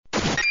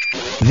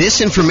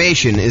This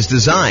information is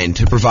designed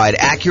to provide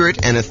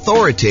accurate and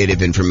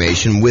authoritative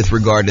information with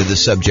regard to the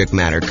subject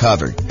matter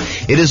covered.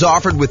 It is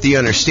offered with the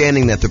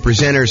understanding that the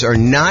presenters are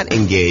not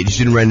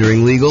engaged in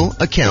rendering legal,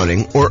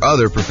 accounting, or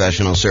other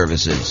professional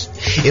services.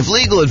 If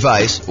legal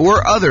advice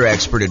or other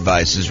expert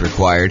advice is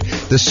required,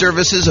 the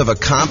services of a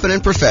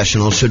competent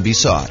professional should be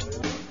sought.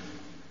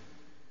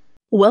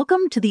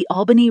 Welcome to the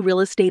Albany Real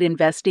Estate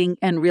Investing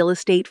and Real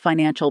Estate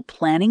Financial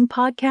Planning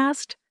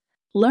Podcast.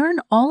 Learn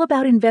all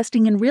about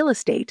investing in real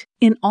estate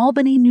in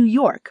Albany, New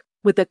York,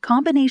 with a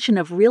combination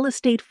of real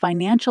estate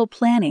financial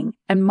planning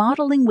and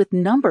modeling with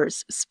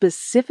numbers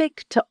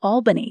specific to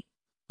Albany,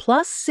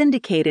 plus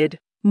syndicated,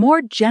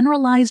 more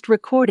generalized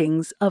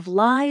recordings of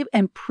live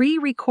and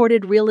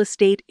pre-recorded real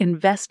estate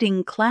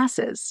investing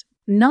classes,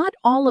 not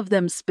all of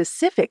them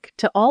specific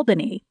to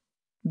Albany.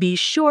 Be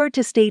sure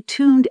to stay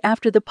tuned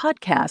after the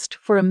podcast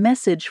for a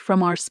message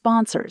from our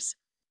sponsors.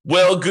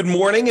 Well, good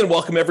morning and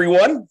welcome,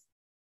 everyone.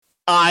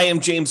 I am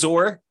James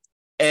Orr,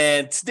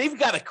 and today we've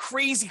got a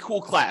crazy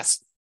cool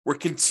class. We're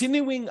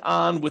continuing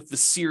on with the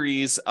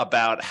series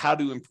about how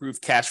to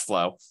improve cash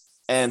flow.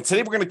 And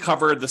today we're going to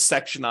cover the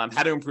section on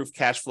how to improve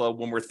cash flow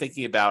when we're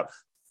thinking about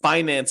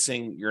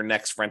financing your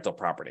next rental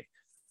property.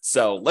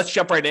 So let's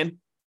jump right in,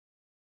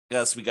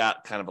 because we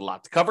got kind of a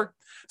lot to cover.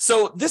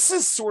 So this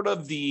is sort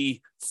of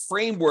the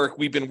framework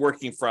we've been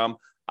working from.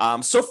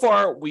 So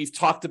far, we've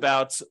talked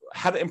about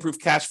how to improve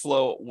cash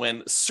flow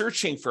when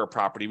searching for a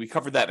property. We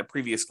covered that in a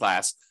previous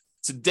class.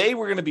 Today,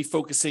 we're going to be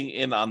focusing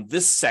in on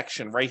this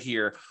section right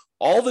here,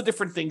 all the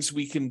different things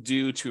we can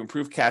do to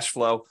improve cash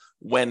flow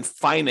when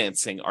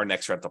financing our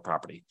next rental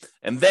property.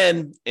 And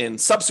then in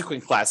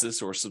subsequent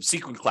classes or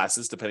subsequent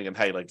classes, depending on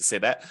how you like to say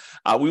that,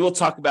 we will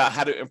talk about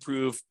how to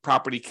improve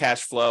property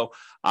cash flow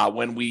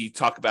when we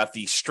talk about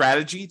the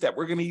strategy that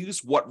we're going to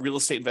use, what real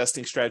estate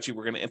investing strategy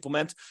we're going to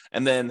implement,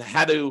 and then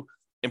how to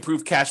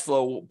improve cash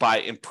flow by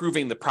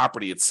improving the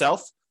property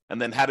itself,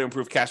 and then how to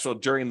improve cash flow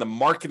during the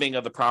marketing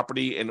of the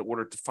property in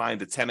order to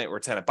find a tenant or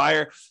tenant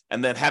buyer,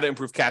 and then how to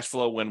improve cash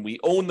flow when we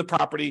own the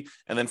property.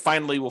 And then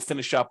finally, we'll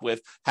finish up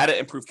with how to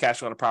improve cash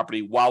flow on a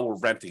property while we're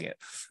renting it.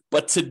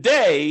 But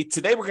today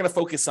we're going to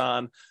focus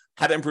on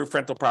how to improve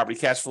rental property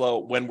cash flow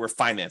when we're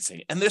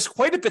financing. And there's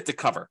quite a bit to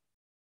cover,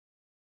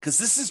 because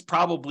this is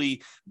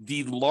probably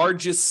the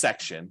largest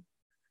section.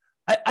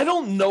 I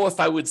don't know if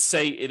I would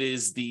say it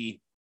is the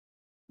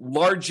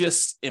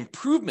largest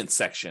improvement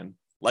section,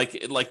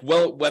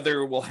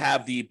 whether it will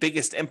have the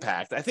biggest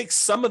impact. I think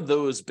some of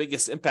those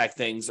biggest impact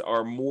things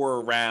are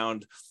more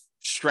around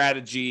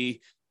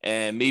strategy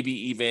and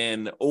maybe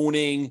even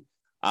owning.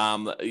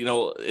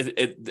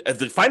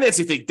 The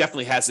financing thing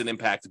definitely has an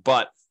impact,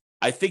 but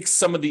I think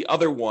some of the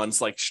other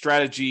ones like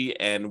strategy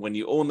and when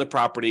you own the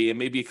property and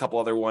maybe a couple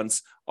other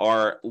ones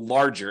are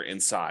larger in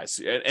size.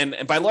 And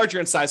by larger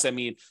in size, I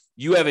mean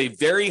you have a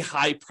very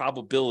high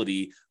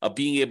probability of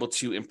being able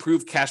to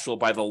improve cash flow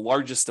by the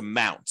largest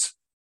amount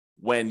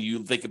when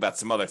you think about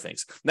some other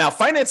things. Now,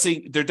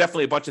 financing, there are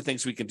definitely a bunch of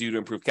things we can do to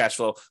improve cash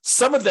flow.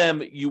 Some of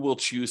them you will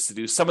choose to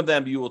do. Some of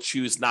them you will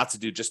choose not to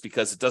do just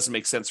because it doesn't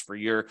make sense for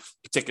your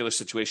particular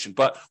situation.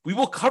 But we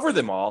will cover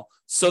them all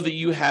so that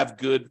you have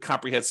good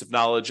comprehensive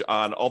knowledge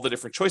on all the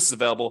different choices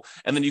available,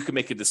 and then you can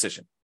make a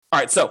decision. All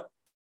right, so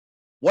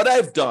what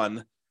I've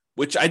done,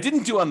 which I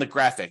didn't do on the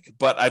graphic,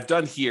 but I've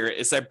done here,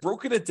 is I've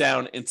broken it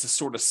down into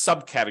sort of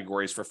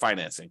subcategories for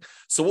financing.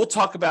 So we'll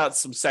talk about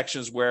some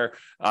sections where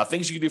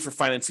things you can do for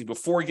financing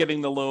before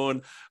getting the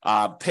loan,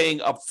 paying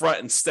upfront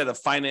instead of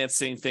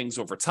financing things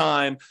over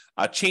time,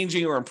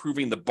 changing or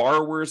improving the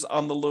borrowers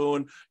on the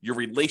loan, your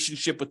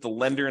relationship with the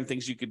lender and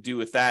things you could do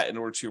with that in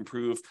order to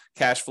improve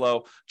cash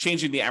flow,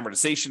 changing the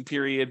amortization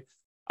period,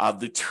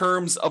 the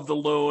terms of the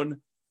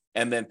loan,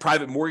 and then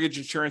private mortgage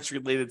insurance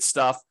related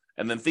stuff.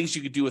 And then things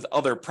you could do with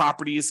other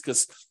properties,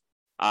 because,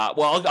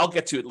 I'll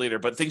get to it later,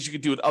 but things you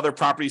could do with other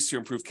properties to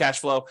improve cash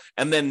flow.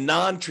 And then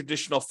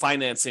non-traditional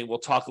financing, we'll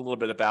talk a little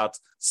bit about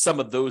some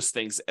of those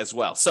things as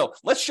well. So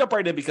let's jump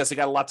right in, because I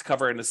got a lot to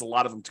cover and there's a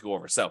lot of them to go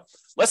over. So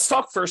let's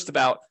talk first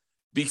about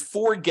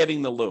before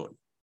getting the loan.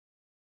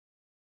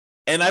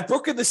 And I've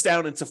broken this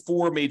down into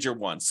four major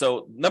ones.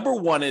 So number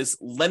one is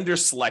lender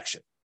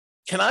selection.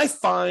 Can I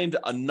find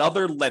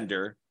another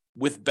lender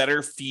with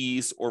better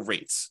fees or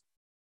rates?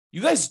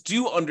 You guys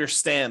do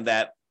understand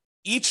that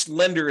each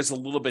lender is a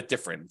little bit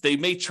different. They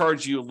may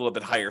charge you a little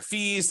bit higher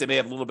fees. They may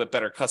have a little bit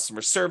better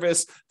customer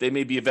service. They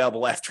may be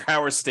available after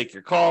hours to take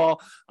your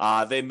call.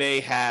 They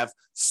may have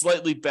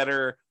slightly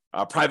better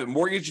private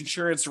mortgage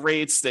insurance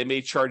rates. They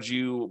may charge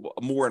you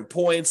more in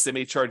points. They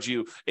may charge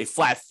you a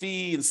flat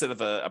fee instead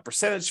of a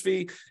percentage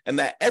fee. And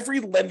that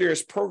every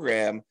lender's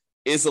program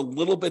is a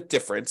little bit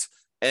different.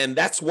 And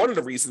that's one of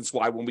the reasons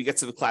why when we get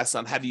to the class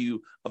on how do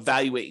you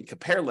evaluate and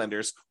compare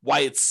lenders, why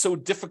it's so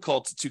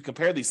difficult to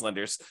compare these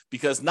lenders,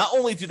 because not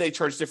only do they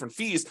charge different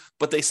fees,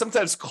 but they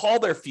sometimes call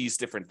their fees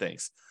different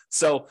things.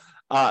 So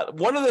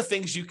one of the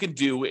things you can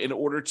do in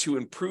order to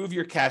improve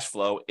your cash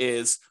flow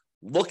is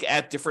look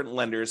at different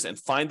lenders and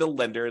find a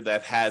lender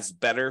that has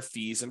better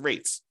fees and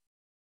rates.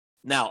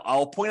 Now,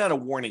 I'll point out a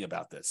warning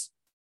about this.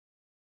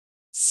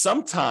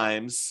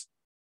 sometimes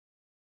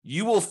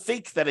you will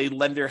think that a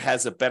lender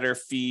has a better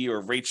fee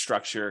or rate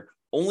structure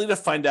only to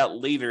find out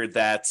later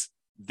that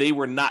they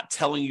were not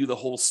telling you the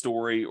whole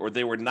story, or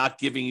they were not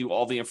giving you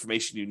all the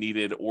information you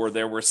needed, or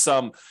there were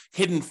some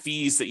hidden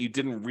fees that you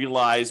didn't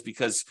realize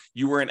because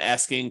you weren't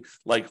asking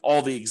like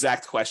all the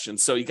exact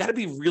questions. So you got to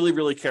be really,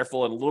 really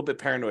careful and a little bit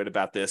paranoid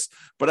about this.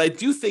 But I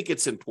do think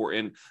it's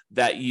important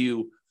that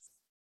you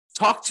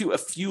talk to a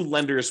few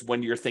lenders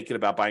when you're thinking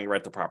about buying a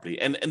rental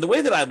property. And the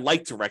way that I'd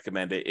like to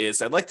recommend it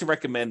is I'd like to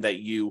recommend that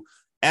you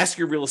ask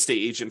your real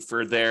estate agent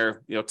for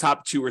their,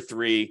 top 2 or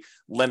 3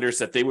 lenders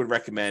that they would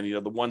recommend,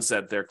 the ones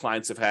that their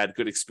clients have had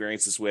good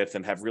experiences with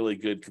and have really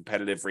good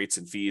competitive rates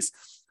and fees.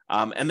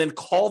 And then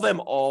call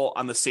them all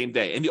on the same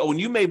day. And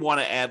you may want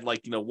to add 1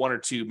 or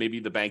 2,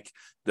 maybe the bank,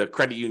 the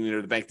credit union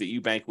or the bank that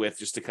you bank with,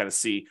 just to kind of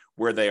see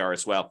where they are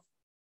as well.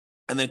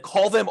 And then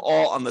call them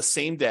all on the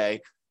same day.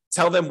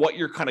 Tell them what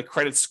your kind of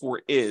credit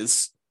score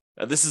is.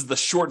 This is the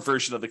short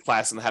version of the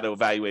class on how to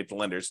evaluate the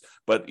lenders,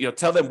 but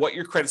tell them what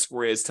your credit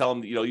score is. Tell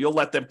them you'll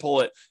let them pull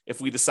it if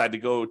we decide to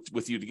go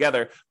with you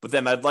together. But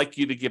then I'd like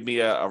you to give me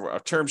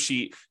a term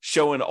sheet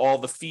showing all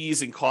the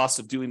fees and costs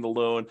of doing the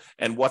loan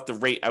and what the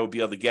rate I would be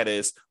able to get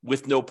is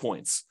with no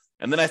points.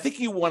 And then I think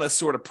you want to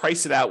sort of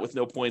price it out with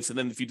no points. And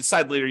then if you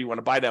decide later you want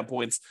to buy down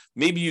points,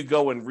 maybe you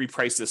go and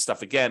reprice this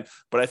stuff again.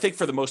 But I think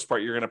for the most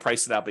part, you're going to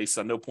price it out based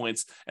on no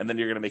points. And then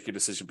you're going to make your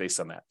decision based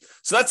on that.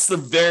 So that's the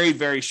very,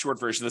 very short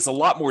version. There's a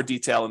lot more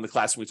detail in the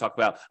class when we talk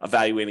about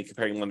evaluating,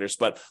 comparing lenders.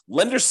 But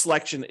lender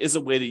selection is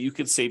a way that you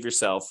can save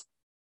yourself,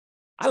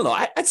 I don't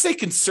know, I'd say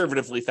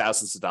conservatively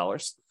thousands of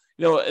dollars.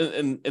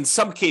 In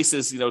some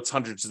cases, it's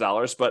hundreds of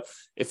dollars, but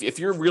if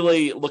you're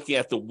really looking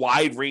at the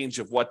wide range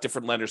of what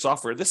different lenders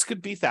offer, this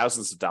could be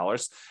thousands of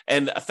dollars,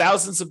 and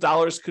thousands of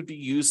dollars could be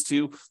used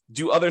to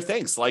do other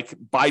things like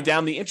buy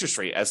down the interest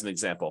rate as an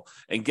example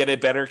and get a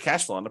better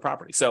cash flow on the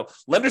property. So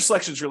lender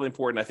selection is really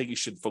important. I think you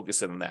should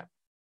focus in on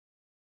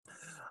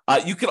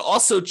that. You can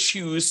also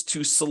choose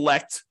to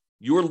select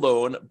your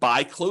loan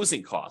by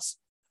closing costs.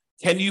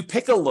 Can you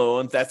pick a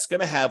loan that's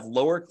going to have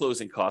lower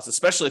closing costs,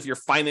 especially if you're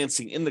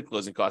financing in the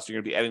closing costs, you're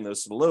going to be adding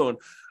those to the loan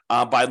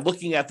by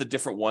looking at the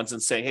different ones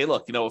and saying, hey,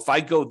 look, if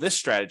I go this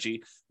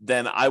strategy,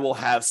 then I will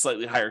have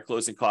slightly higher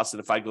closing costs than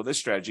if I go this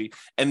strategy,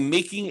 and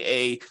making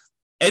a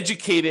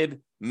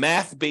educated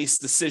math-based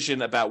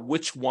decision about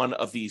which one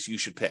of these you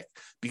should pick,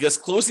 because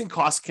closing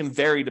costs can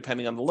vary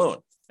depending on the loan.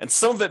 And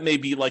some of it may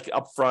be like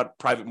upfront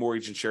private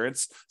mortgage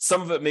insurance.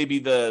 Some of it may be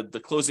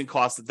the closing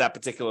costs that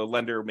particular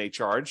lender may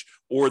charge,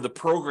 or the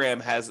program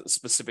has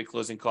specific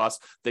closing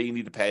costs that you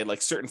need to pay,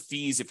 like certain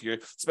fees,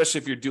 especially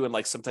if you're doing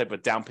like some type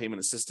of down payment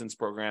assistance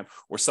program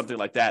or something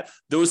like that.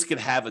 Those can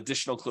have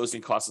additional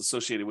closing costs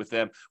associated with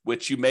them,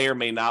 which you may or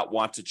may not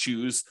want to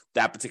choose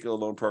that particular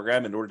loan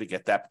program in order to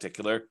get that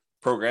particular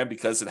program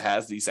because it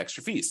has these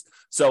extra fees.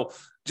 So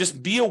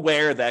just be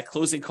aware that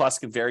closing costs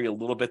can vary a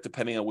little bit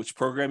depending on which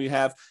program you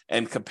have,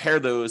 and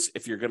compare those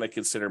if you're going to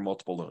consider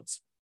multiple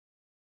loans.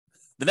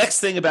 The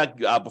next thing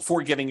about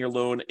before getting your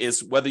loan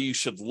is whether you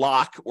should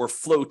lock or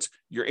float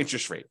your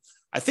interest rate.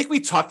 I think we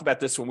talked about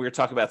this when we were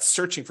talking about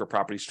searching for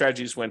property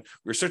strategies when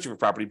we were searching for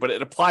property, but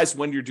it applies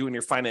when you're doing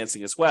your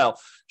financing as well.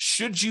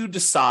 Should you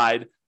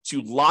decide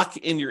to lock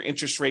in your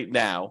interest rate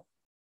now,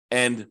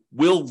 and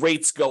will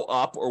rates go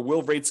up or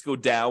will rates go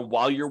down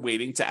while you're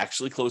waiting to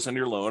actually close on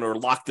your loan, or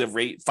lock the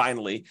rate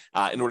finally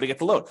in order to get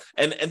the loan?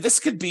 And this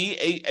could be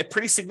a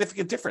pretty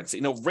significant difference.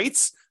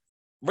 Rates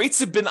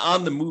have been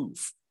on the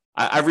move.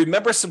 I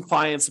remember some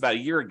clients about a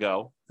year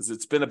ago, because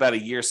it's been about a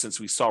year since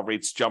we saw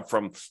rates jump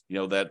from,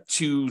 that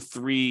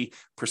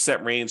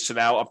 2-3% range to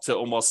now up to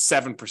almost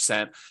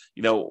 7%.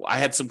 I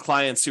had some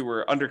clients who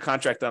were under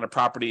contract on a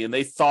property, and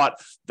they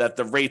thought that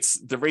the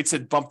rates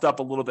had bumped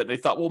up a little bit. They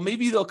thought, well,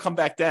 maybe they'll come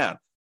back down.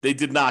 They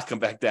did not come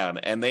back down,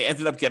 and they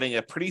ended up getting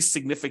a pretty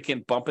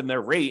significant bump in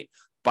their rate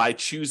by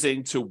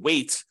choosing to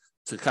wait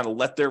to kind of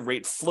let their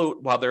rate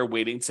float while they're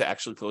waiting to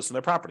actually close on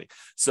their property.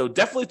 So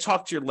definitely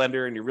talk to your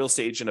lender and your real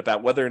estate agent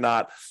about whether or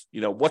not,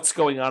 what's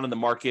going on in the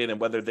market and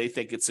whether they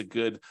think it's a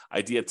good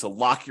idea to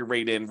lock your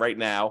rate in right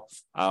now.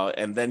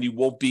 And then you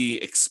won't be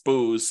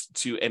exposed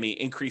to any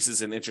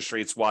increases in interest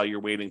rates while you're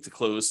waiting to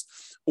close,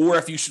 or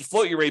if you should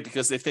float your rate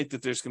because they think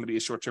that there's going to be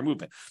a short-term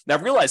movement. Now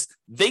realize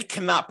they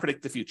cannot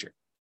predict the future.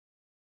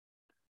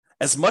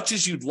 As much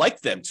as you'd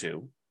like them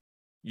to,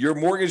 your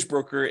mortgage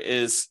broker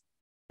is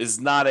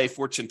not a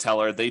fortune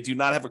teller. They do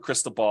not have a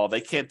crystal ball.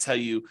 They can't tell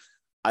you,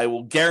 I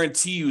will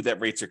guarantee you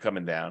that rates are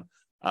coming down,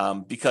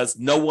 because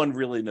no one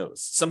really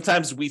knows.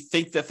 Sometimes we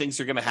think that things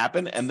are going to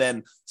happen, and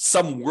then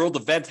some world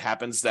event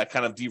happens that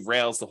kind of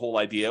derails the whole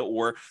idea,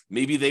 or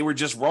maybe they were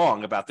just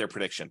wrong about their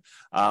prediction.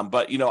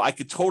 But I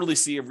could totally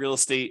see a real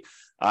estate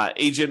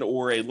agent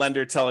or a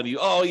lender telling you,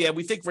 oh yeah,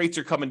 we think rates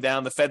are coming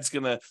down. The Fed's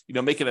going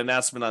to, make an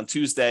announcement on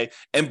Tuesday.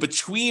 And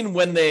between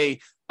when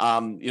they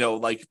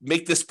like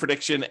make this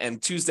prediction,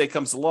 and Tuesday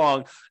comes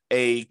along,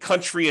 a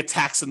country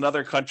attacks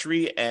another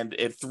country and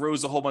it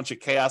throws a whole bunch of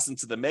chaos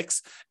into the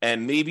mix.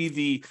 And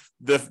maybe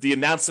the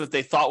announcement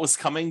they thought was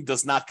coming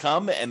does not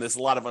come. And there's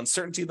a lot of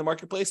uncertainty in the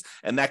marketplace,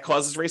 and that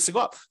causes rates to go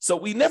up. So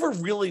we never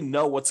really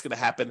know what's going to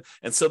happen.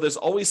 And so there's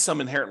always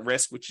some inherent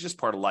risk, which is just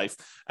part of life.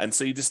 And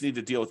so you just need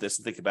to deal with this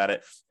and think about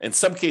it. In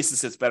some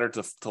cases, it's better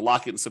to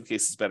lock it. In some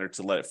cases, it's better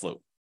to let it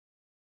float.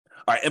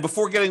 All right. And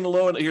before getting the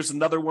loan, here's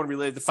another one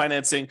related to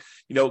financing.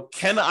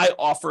 Can I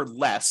offer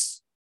less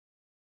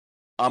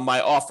on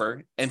my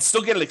offer and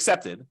still get it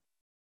accepted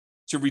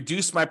to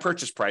reduce my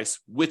purchase price,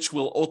 which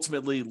will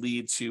ultimately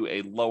lead to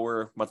a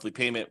lower monthly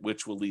payment,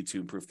 which will lead to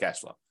improved cash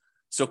flow?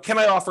 So can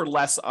I offer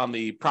less on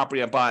the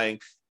property I'm buying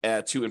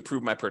to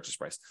improve my purchase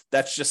price?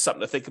 That's just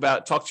something to think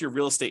about. Talk to your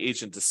real estate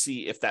agent to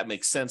see if that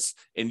makes sense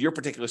in your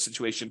particular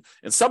situation.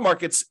 In some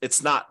markets,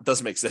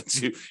 doesn't make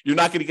sense. You're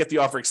not going to get the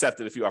offer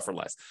accepted if you offer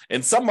less.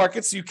 In some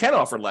markets, you can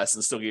offer less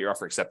and still get your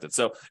offer accepted.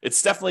 So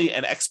it's definitely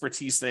an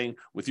expertise thing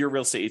with your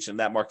real estate agent in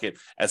that market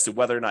as to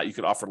whether or not you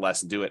could offer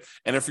less and do it.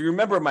 And if you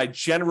remember my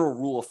general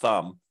rule of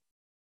thumb,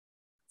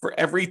 for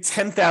every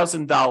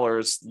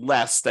 $10,000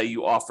 less that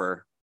you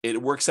offer, it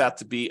works out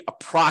to be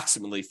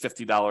approximately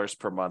 $50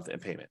 per month in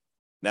payment.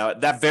 Now,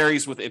 that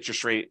varies with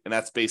interest rate, and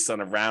that's based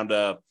on around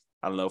 4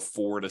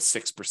 to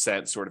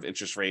 6% sort of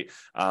interest rate.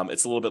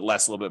 It's a little bit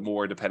less, a little bit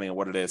more, depending on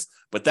what it is.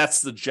 But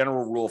that's the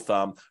general rule of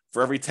thumb.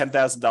 For every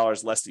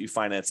 $10,000 less that you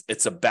finance,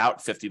 it's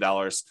about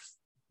 $50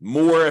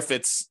 more if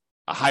it's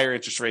a higher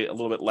interest rate, a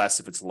little bit less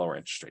if it's a lower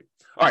interest rate.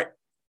 All right.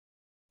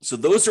 So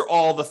those are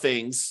all the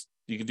things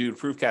you can do to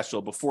improve cash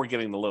flow before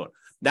getting the loan.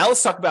 Now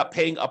let's talk about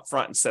paying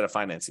upfront instead of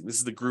financing. This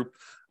is the group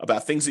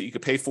about things that you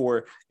could pay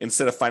for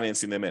instead of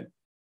financing them in.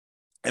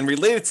 And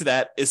related to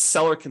that is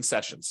seller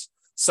concessions.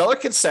 Seller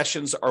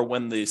concessions are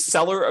when the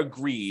seller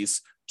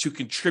agrees to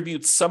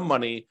contribute some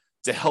money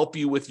to help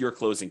you with your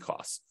closing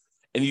costs.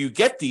 And you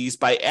get these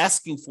by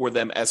asking for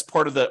them as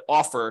part of the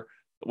offer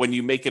when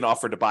you make an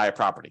offer to buy a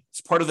property.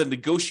 It's part of the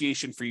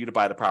negotiation for you to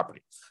buy the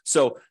property.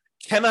 So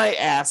can I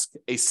ask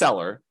a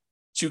seller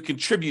to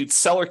contribute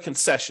seller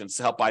concessions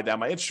to help buy down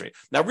my interest rate?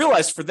 Now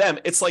realize for them,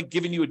 it's like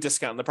giving you a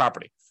discount on the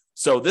property.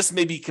 So this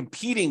may be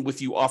competing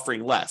with you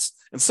offering less.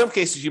 In some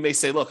cases, you may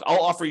say, look,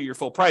 I'll offer you your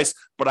full price,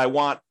 but I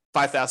want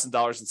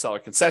 $5,000 in seller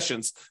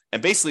concessions.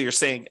 And basically you're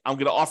saying, I'm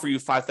going to offer you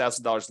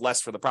 $5,000 less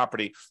for the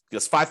property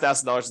because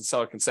 $5,000 in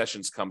seller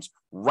concessions comes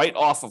right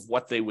off of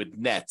what they would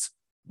net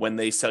when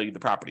they sell you the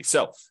property.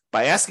 So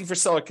by asking for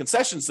seller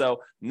concessions,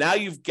 though, now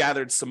you've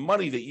gathered some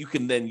money that you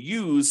can then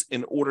use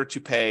in order to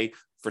pay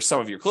for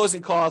some of your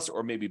closing costs,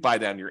 or maybe buy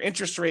down your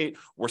interest rate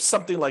or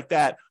something like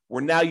that,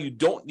 where now you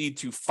don't need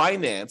to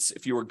finance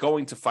if you were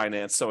going to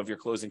finance some of your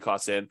closing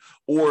costs in,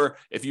 or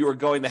if you were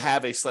going to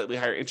have a slightly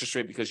higher interest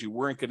rate because you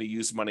weren't going to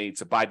use money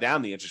to buy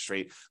down the interest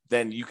rate,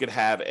 then you could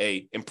have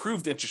a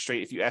improved interest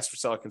rate if you ask for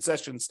seller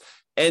concessions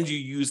and you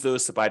use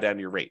those to buy down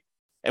your rate.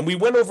 And we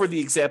went over the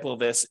example of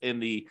this in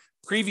the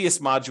previous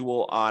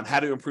module on how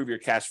to improve your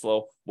cash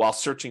flow while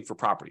searching for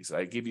properties.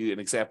 I gave you an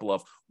example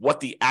of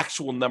what the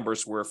actual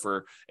numbers were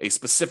for a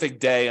specific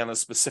day on a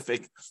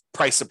specific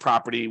price of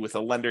property with a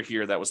lender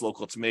here that was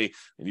local to me.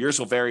 And yours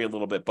will vary a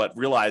little bit, but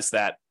realize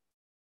that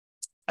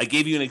I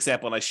gave you an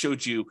example and I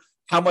showed you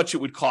how much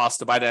it would cost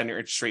to buy down your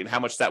interest rate and how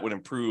much that would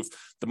improve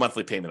the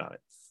monthly payment on it.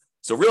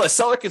 So realize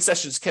seller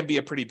concessions can be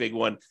a pretty big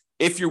one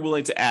if you're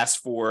willing to ask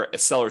for a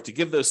seller to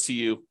give those to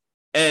you,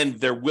 and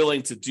they're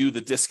willing to do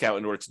the discount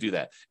in order to do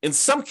that. In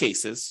some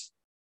cases,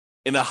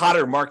 in a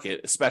hotter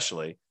market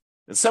especially,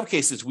 in some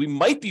cases, we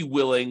might be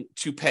willing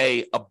to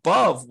pay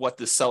above what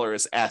the seller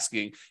is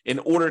asking in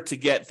order to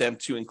get them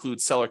to include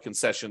seller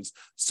concessions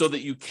so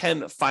that you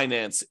can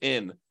finance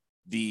in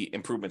the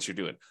improvements you're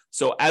doing.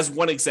 So as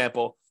one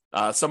example,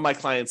 some of my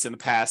clients in the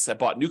past have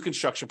bought new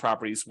construction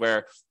properties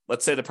where,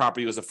 let's say the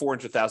property was a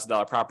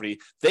 $400,000 property.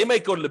 They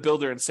might go to the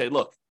builder and say,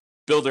 look,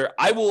 builder,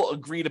 I will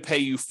agree to pay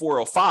you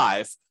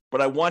 $405,000, but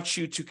I want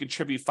you to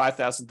contribute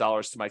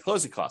 $5,000 to my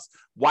closing costs.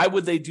 Why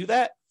would they do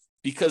that?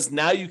 Because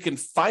now you can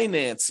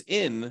finance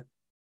in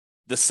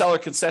the seller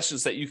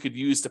concessions that you could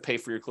use to pay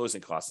for your closing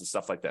costs and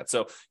stuff like that.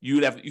 So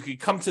you could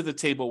come to the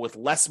table with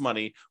less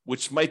money,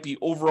 which might be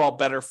overall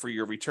better for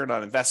your return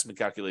on investment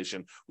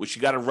calculation, which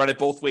you got to run it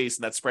both ways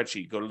in that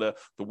spreadsheet. Go to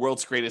the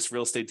world's greatest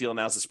real estate deal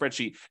analysis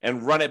spreadsheet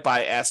and run it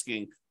by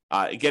asking,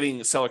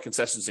 getting seller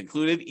concessions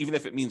included, even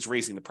if it means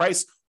raising the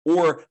price,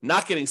 or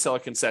not getting seller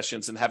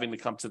concessions and having to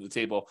come to the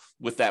table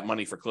with that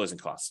money for closing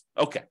costs.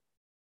 Okay.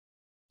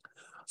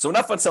 So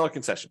enough on seller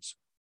concessions.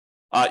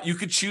 You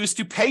could choose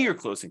to pay your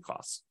closing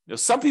costs.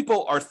 Some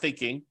people are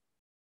thinking,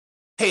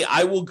 hey,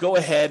 I will go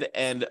ahead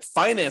and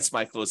finance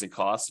my closing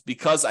costs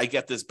because I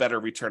get this better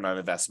return on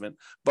investment.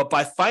 But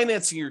by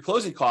financing your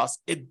closing costs,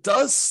 it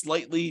does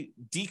slightly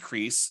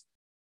decrease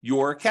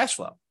your cash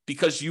flow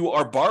because you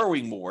are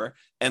borrowing more.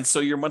 And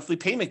so your monthly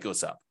payment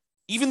goes up.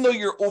 Even though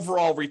your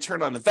overall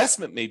return on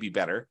investment may be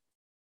better,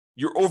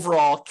 your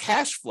overall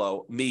cash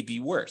flow may be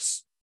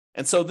worse.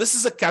 And so this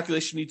is a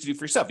calculation you need to do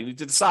for yourself. You need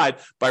to decide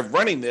by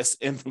running this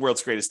in the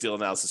world's greatest deal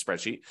analysis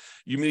spreadsheet.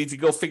 You need to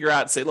go figure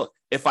out and say, look,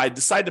 if I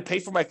decide to pay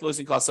for my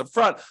closing costs up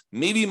front,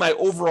 maybe my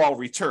overall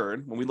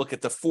return, when we look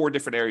at the 4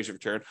 different areas of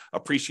return,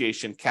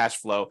 appreciation, cash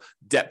flow,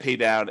 debt pay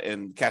down,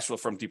 and cash flow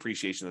from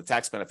depreciation, the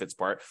tax benefits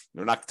part.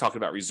 We're not talking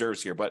about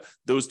reserves here, but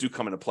those do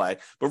come into play.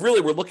 But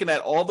really, we're looking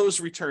at all those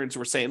returns.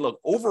 We're saying,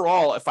 look,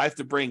 overall, if I have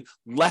to bring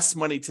less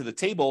money to the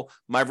table,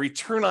 my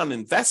return on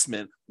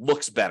investment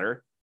looks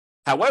better.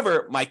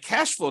 However, my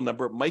cash flow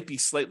number might be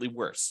slightly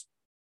worse.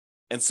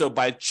 And so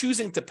by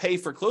choosing to pay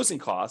for closing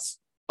costs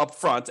up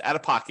front, out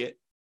of pocket,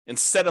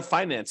 instead of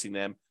financing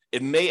them,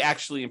 it may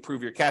actually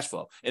improve your cash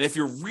flow. And if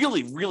you're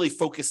really, really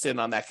focused in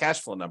on that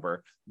cash flow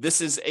number, this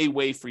is a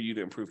way for you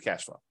to improve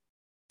cash flow.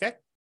 Okay?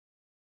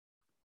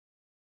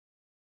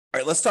 All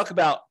right, let's talk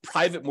about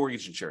private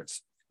mortgage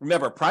insurance.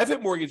 Remember,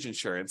 private mortgage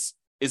insurance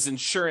is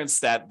insurance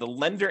that the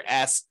lender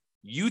asks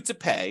you to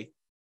pay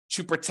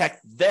to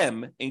protect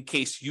them in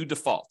case you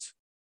default.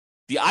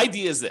 The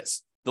idea is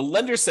this. The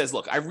lender says,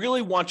 look, I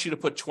really want you to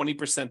put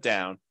 20%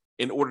 down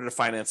in order to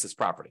finance this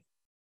property.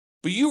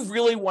 But you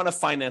really want to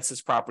finance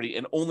this property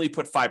and only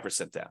put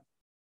 5% down.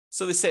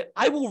 So they say,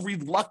 I will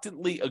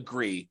reluctantly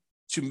agree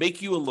to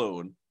make you a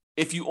loan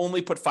if you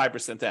only put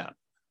 5% down.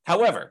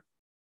 However,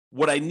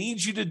 what I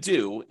need you to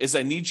do is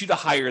I need you to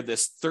hire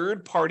this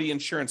third-party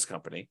insurance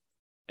company,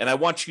 and I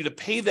want you to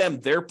pay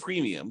them their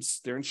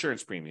premiums, their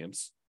insurance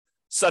premiums,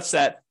 such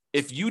that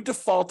if you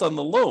default on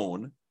the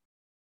loan,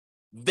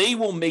 they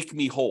will make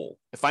me whole.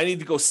 If I need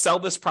to go sell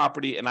this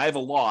property and I have a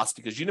loss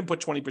because you didn't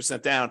put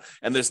 20% down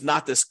and there's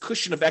not this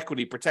cushion of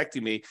equity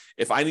protecting me,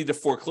 if I need to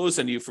foreclose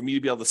on you for me to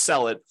be able to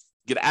sell it,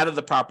 get out of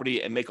the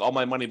property and make all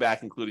my money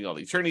back, including all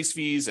the attorney's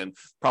fees and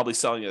probably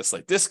selling at a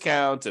slight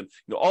discount and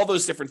all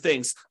those different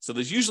things. So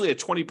there's usually a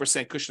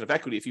 20% cushion of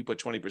equity if you put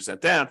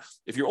 20% down.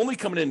 If you're only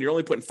coming in, you're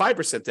only putting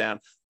 5% down,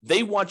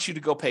 they want you to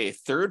go pay a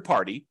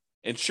third-party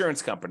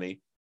insurance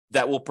company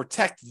that will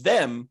protect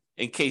them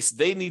in case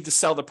they need to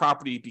sell the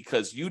property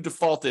because you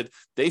defaulted,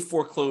 they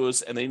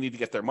foreclose, and they need to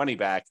get their money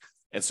back.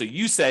 And so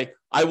you say,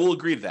 I will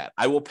agree to that.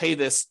 I will pay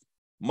this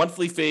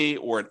monthly fee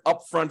or an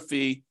upfront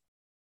fee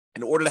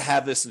in order to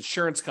have this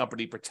insurance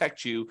company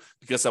protect you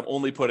because I'm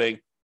only putting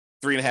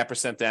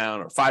 3.5% down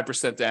or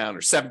 5% down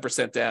or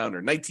 7% down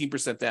or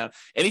 19% down.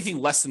 Anything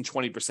less than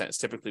 20% is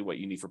typically what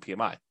you need for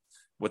PMI,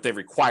 what they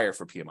require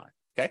for PMI.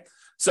 Okay.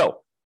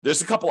 So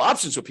there's a couple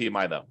options with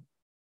PMI though.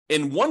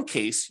 In one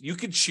case, you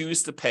could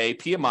choose to pay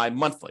PMI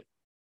monthly.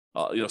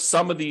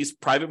 Some of these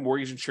private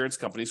mortgage insurance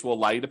companies will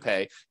allow you to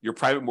pay your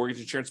private mortgage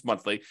insurance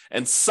monthly,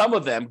 and some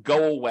of them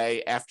go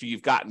away after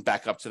you've gotten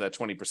back up to that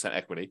 20%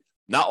 equity.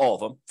 Not all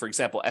of them. For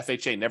example,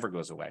 FHA never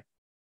goes away.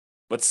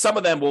 But some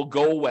of them will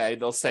go away.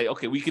 They'll say,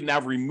 okay, we can now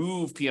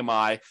remove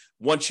PMI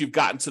once you've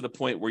gotten to the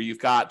point where you've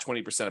got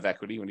 20% of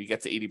equity, when you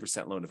get to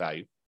 80% loan to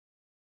value.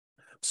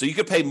 So you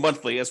could pay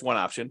monthly as one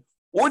option.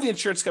 Or the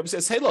insurance company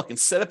says, hey, look,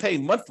 instead of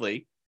paying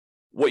monthly,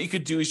 what you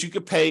could do is you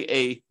could pay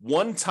a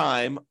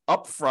one-time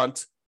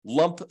upfront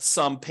lump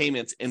sum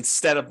payment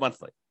instead of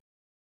monthly.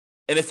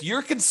 And if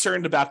you're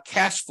concerned about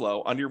cash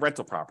flow on your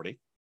rental property,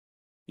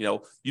 you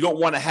don't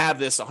want to have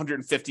this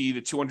 $150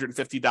 to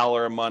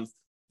 $250 a month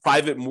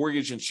private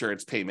mortgage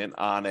insurance payment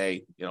on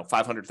a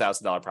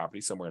 $500,000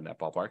 property, somewhere in that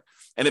ballpark.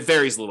 And it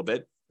varies a little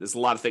bit. There's a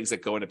lot of things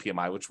that go into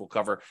PMI, which we'll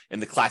cover in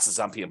the classes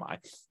on PMI.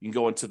 You can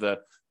go into the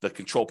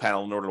control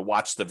panel in order to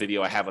watch the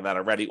video I have on that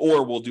already,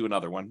 or we'll do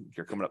another one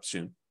here coming up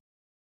soon.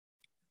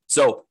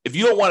 So if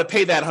you don't want to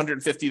pay that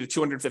 $150 to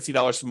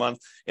 $250 a month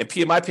in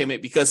PMI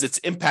payment because it's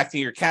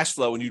impacting your cash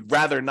flow and you'd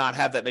rather not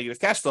have that negative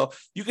cash flow,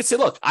 you could say,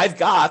 look, I've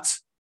got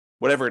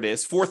whatever it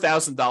is,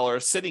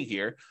 $4,000 sitting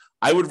here.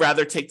 I would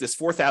rather take this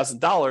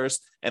 $4,000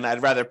 and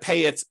I'd rather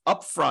pay it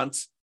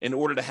upfront in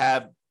order to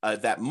have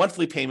that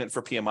monthly payment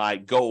for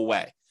PMI go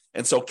away.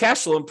 And so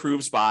cash flow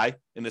improves by,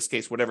 in this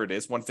case, whatever it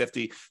is,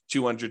 $150,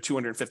 $200,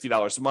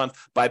 $250 a month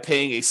by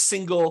paying a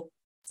single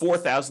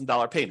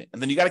 $4,000 payment.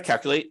 And then you got to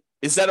calculate,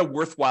 is that a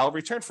worthwhile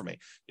return for me?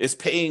 Is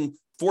paying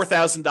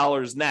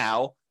 $4,000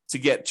 now to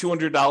get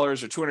 $200 or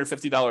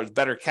 $250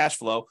 better cash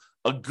flow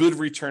a good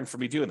return for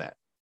me doing that?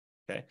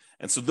 Okay.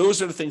 And so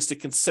those are the things to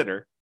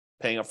consider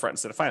paying upfront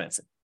instead of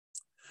financing.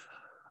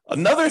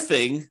 Another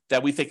thing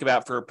that we think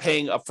about for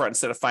paying upfront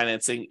instead of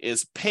financing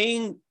is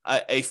paying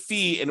a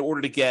fee in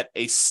order to get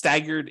a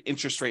staggered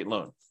interest rate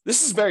loan.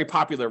 This is very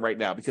popular right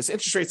now because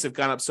interest rates have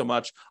gone up so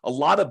much. A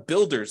lot of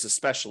builders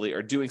especially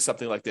are doing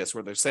something like this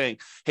where they're saying,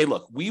 hey,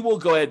 look, we will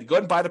go ahead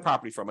and buy the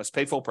property from us,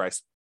 pay full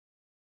price,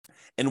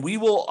 and we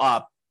will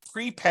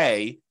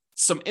prepay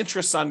some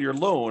interest on your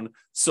loan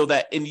so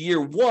that in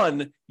year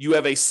one, you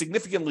have a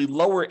significantly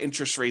lower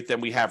interest rate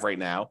than we have right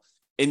now.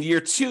 In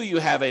year two, you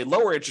have a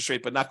lower interest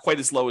rate, but not quite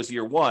as low as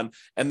year one.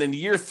 And then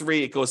year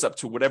three, it goes up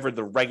to whatever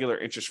the regular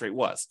interest rate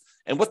was.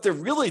 And what they're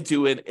really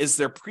doing is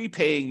they're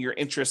prepaying your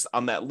interest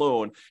on that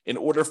loan in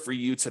order for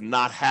you to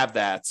not have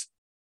that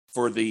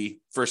for the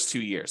first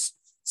 2 years.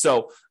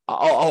 So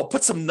I'll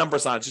put some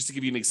numbers on it just to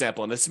give you an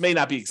example. And this may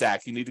not be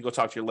exact. You need to go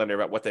talk to your lender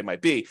about what they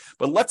might be.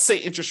 But let's say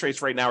interest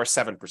rates right now are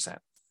 7%.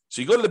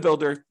 So you go to the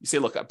builder, you say,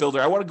 look,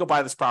 builder, I want to go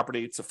buy this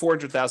property. It's a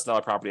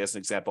 $400,000 property as an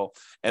example,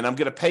 and I'm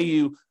going to pay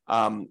you,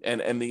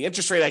 and the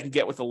interest rate I can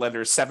get with the lender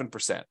is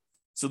 7%.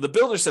 So the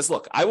builder says,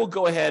 look, I will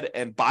go ahead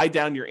and buy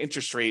down your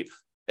interest rate,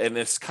 and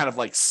it's kind of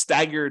like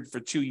staggered for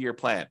 2-year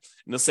plan.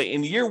 And they'll say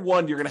in year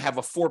 1, you're going to have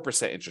a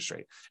 4% interest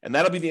rate, and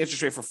that'll be the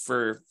interest rate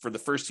for the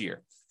first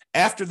year.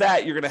 After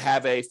that, you're going to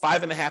have a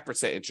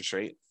 5.5% interest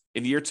rate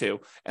in year 2.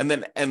 And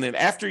then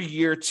after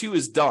year 2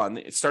 is done,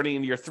 starting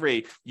in year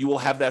 3, you will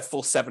have that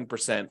full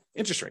 7%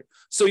 interest rate.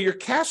 So your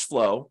cash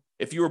flow,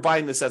 if you were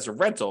buying this as a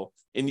rental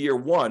in year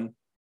 1,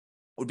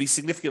 would be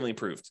significantly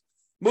improved.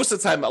 Most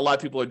of the time, a lot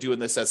of people are doing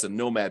this as a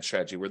nomad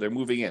strategy where they're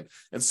moving in.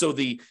 And so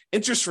the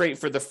interest rate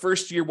for the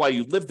first year while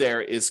you live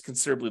there is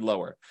considerably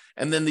lower.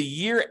 And then the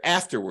year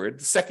afterward,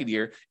 the second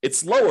year,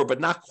 it's lower, but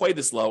not quite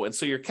as low. And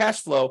so your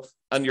cash flow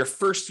on your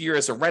first year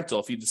as a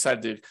rental, if you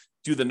decide to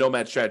do the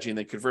nomad strategy and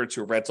then convert it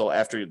to a rental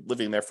after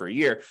living there for a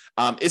year,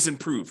 is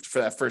improved for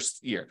that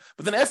first year.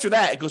 But then after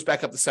that, it goes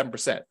back up to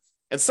 7%.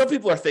 And some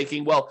people are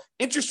thinking, well,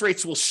 interest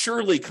rates will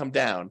surely come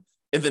down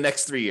in the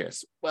next 3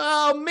 years.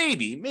 Well,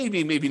 maybe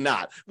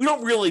not. We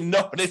don't really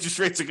know what interest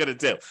rates are going to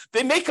do.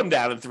 They may come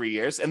down in 3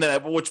 years, and then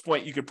at which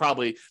point you could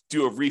probably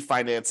do a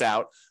refinance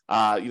out,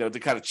 to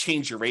kind of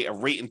change your rate, a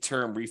rate and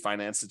term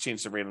refinance to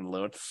change the rate on the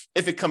loan,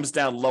 if it comes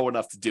down low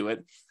enough to do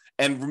it.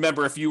 And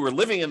remember, if you were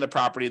living in the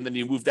property and then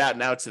you moved out,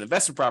 now it's an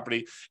investment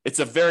property, it's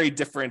a very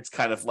different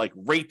kind of like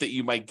rate that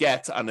you might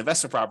get on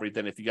investment property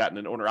than if you got in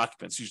an owner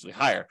occupant. It's usually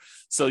higher.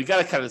 So you got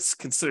to kind of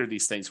consider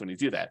these things when you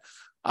do that.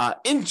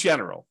 In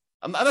general,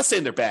 I'm not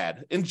saying they're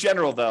bad. In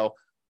general, though,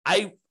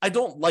 I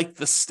don't like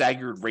the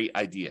staggered rate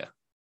idea.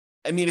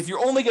 I mean, if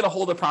you're only going to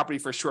hold a property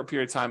for a short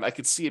period of time, I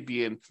could see it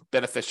being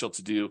beneficial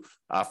to do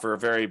for a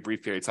very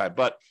brief period of time.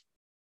 But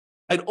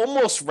I'd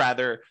almost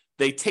rather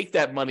they take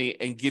that money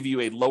and give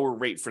you a lower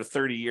rate for a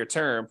 30-year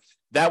term.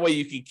 That way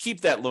you can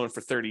keep that loan for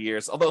 30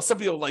 years. Although some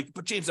people are like,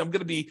 but James, I'm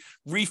going to be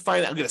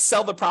refinance. I'm going to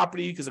sell the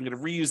property because I'm going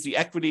to reuse the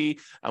equity.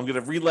 I'm going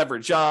to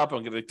re-leverage up.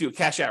 I'm going to do a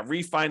cash out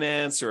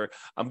refinance, or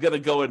I'm going to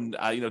go and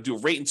do a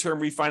rate and term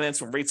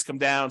refinance when rates come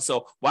down.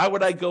 So why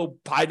would I go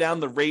buy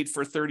down the rate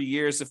for 30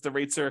 years if the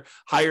rates are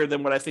higher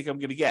than what I think I'm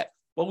going to get?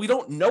 Well, we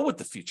don't know what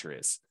the future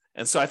is.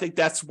 And so I think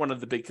that's one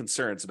of the big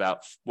concerns about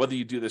whether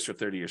you do this for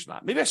 30 years or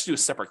not. Maybe I should do a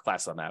separate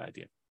class on that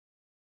idea.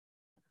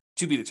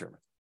 To be determined.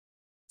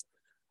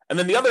 And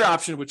then the other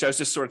option, which I was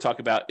just sort of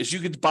talking about, is you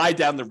could buy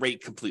down the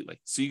rate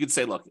completely. So you could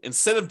say, look,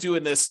 instead of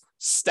doing this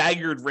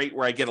staggered rate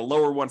where I get a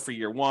lower one for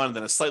year 1,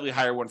 then a slightly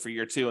higher one for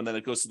year 2, and then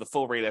it goes to the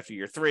full rate after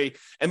year 3.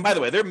 And by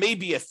the way, there may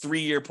be a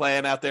 3-year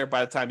plan out there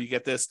by the time you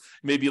get this.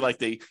 Maybe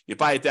like you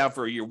buy it down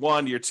for year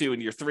 1, year 2,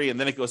 and year 3, and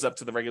then it goes up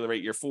to the regular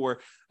rate year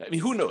 4. I mean,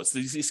 who knows?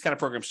 These kind of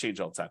programs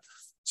change all the time.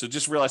 So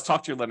just realize,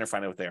 talk to your lender,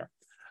 find out what they are.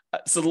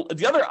 So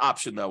the other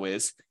option, though,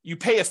 is you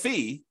pay a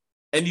fee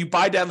and you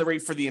buy down the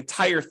rate for the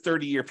entire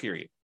 30-year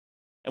period.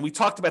 And we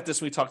talked about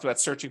this when we talked about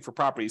searching for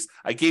properties.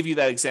 I gave you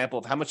that example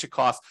of how much it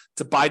costs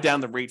to buy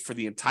down the rate for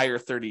the entire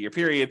 30-year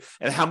period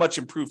and how much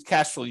improved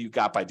cash flow you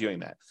got by doing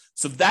that.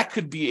 So that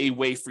could be a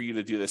way for you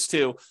to do this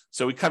too.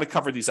 So we kind of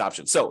covered these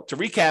options. So to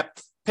recap,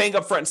 paying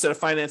upfront instead of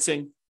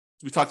financing.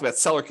 We talked about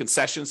seller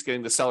concessions,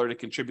 getting the seller to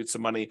contribute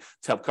some money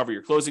to help cover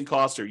your closing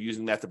costs or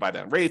using that to buy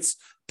down rates.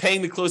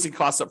 Paying the closing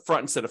costs up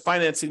front instead of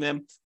financing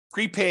them.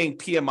 Prepaying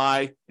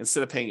PMI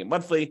instead of paying it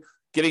monthly.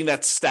 Getting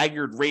that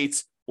staggered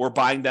rate, or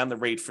buying down the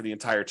rate for the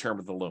entire term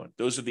of the loan.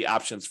 Those are the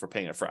options for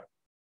paying upfront.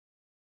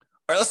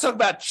 All right, let's talk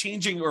about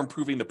changing or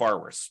improving the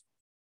borrowers.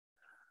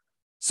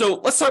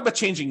 So let's talk about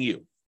changing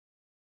you.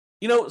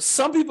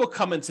 Some people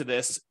come into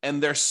this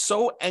and they're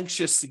so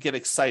anxious to get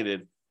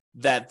excited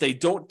that they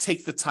don't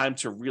take the time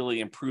to really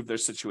improve their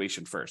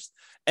situation first.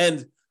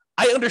 And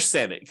I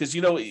understand it because,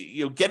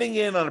 getting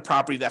in on a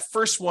property, that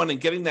first one, and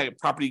getting that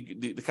property,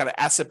 the kind of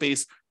asset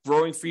base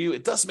growing for you,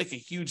 it does make a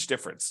huge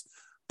difference.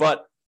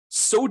 But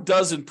so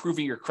does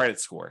improving your credit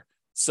score.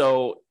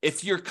 So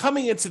if you're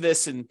coming into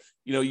this and,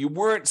 you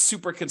weren't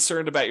super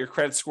concerned about your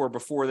credit score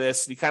before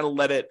this, and you kind of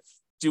let it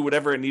do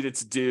whatever it needed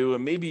to do,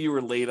 and maybe you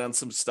were late on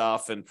some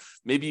stuff, and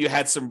maybe you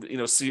had some,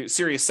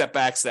 serious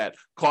setbacks that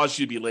caused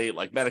you to be late,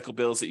 like medical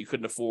bills that you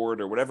couldn't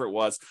afford or whatever it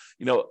was,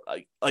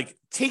 like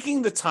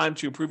taking the time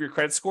to improve your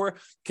credit score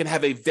can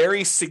have a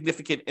very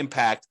significant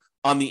impact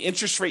on the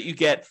interest rate you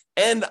get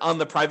and on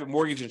the private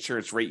mortgage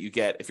insurance rate you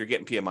get if you're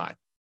getting PMI.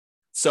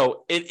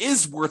 So it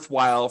is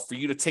worthwhile for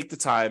you to take the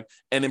time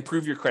and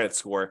improve your credit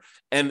score.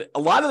 And a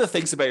lot of the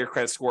things about your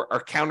credit score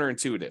are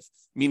counterintuitive,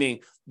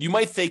 meaning you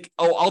might think,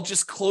 oh, I'll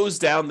just close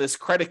down this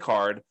credit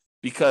card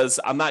because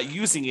I'm not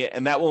using it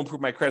and that will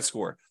improve my credit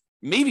score.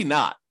 Maybe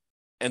not.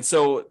 And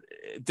so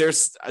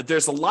there's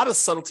a lot of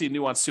subtlety and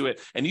nuance to it.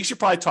 And you should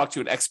probably talk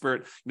to an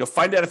expert,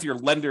 find out if your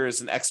lender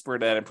is an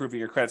expert at improving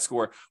your credit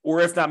score,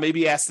 or if not,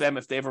 maybe ask them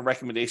if they have a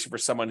recommendation for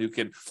someone who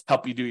can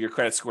help you do your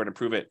credit score and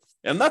improve it.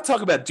 And I'm not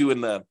talking about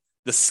doing the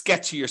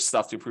sketchier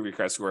stuff to improve your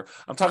credit score.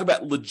 I'm talking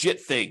about legit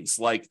things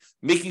like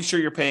making sure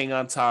you're paying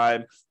on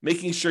time,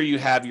 making sure you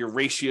have your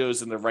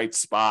ratios in the right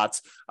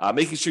spots,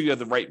 making sure you have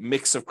the right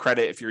mix of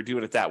credit if you're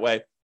doing it that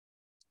way.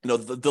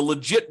 the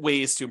legit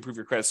ways to improve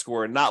your credit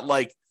score, not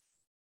like,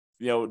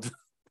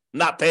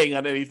 not paying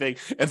on anything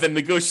and then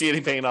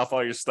negotiating paying off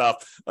all your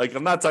stuff. Like,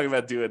 I'm not talking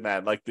about doing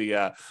that, like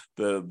the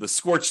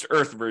scorched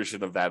earth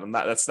version of that.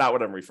 That's not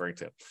what I'm referring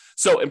to.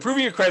 So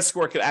improving your credit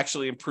score could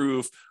actually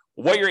improve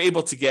what you're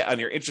able to get on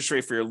your interest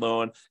rate for your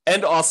loan,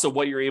 and also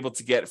what you're able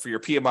to get for your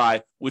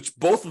PMI, which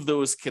both of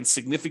those can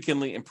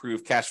significantly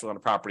improve cash flow on a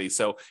property.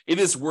 So it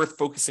is worth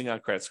focusing on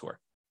credit score.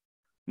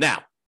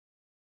 Now,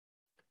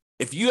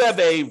 if you have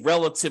a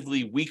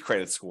relatively weak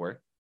credit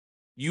score,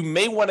 you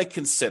may want to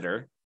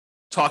consider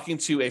talking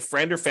to a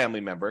friend or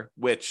family member,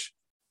 which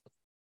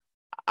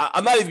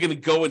I'm not even going to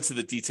go into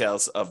the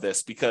details of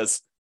this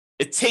because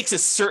it takes a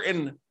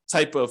certain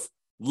type of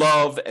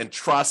love and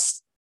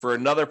trust for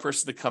another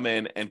person to come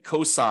in and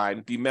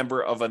co-sign, be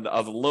member of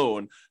a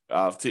loan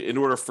in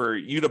order for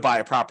you to buy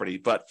a property.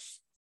 But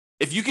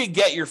if you can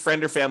get your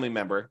friend or family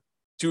member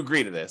to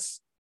agree to this,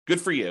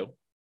 good for you.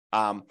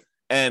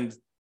 And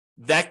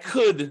that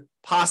could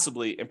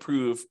possibly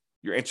improve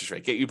your interest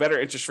rate, get you better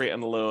interest rate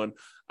on the loan.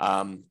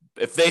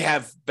 If they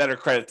have better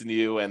credit than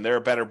you and they're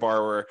a better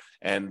borrower,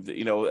 and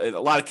in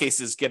a lot of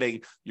cases,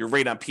 getting your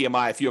rate on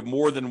PMI, if you have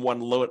more than one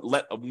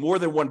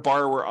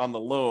borrower on the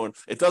loan,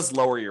 it does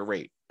lower your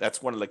rate. That's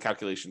one of the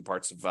calculation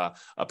parts of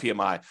a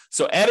PMI.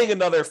 So adding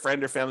another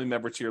friend or family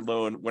member to your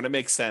loan when it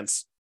makes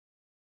sense,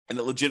 and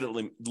it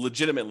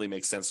legitimately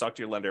makes sense, talk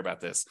to your lender about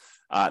this.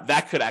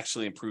 That could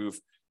actually improve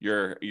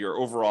your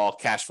overall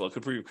cash flow. It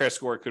could improve your credit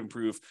score. It could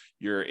improve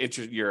your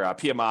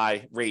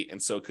PMI rate,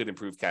 and so it could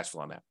improve cash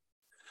flow on that.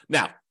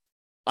 Now,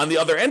 on the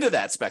other end of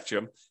that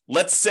spectrum,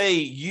 let's say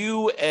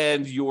you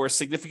and your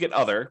significant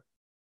other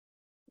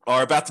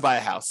are about to buy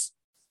a house,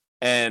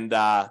 and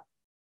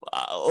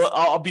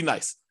I'll be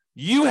nice.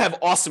 You have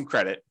awesome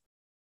credit.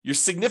 Your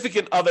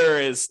significant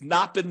other has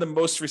not been the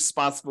most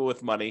responsible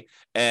with money,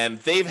 and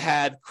they've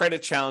had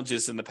credit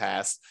challenges in the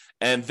past,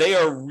 and they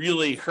are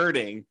really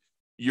hurting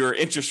your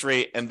interest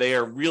rate, and they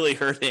are really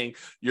hurting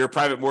your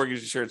private mortgage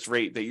insurance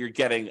rate that you're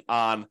getting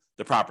on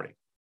the property.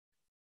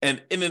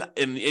 And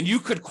you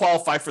could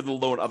qualify for the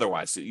loan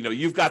otherwise.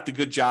 You've got the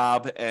good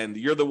job, and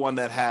you're the one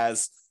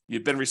that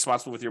you've been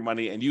responsible with your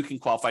money, and you can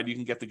qualify. You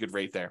can get the good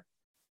rate there.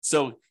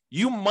 So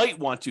you might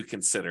want to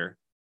consider,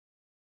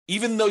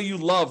 even though you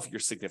love your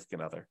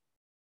significant other,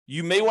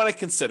 you may want to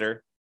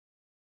consider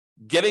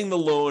getting the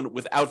loan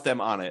without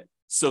them on it,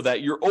 so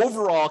that your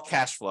overall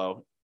cash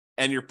flow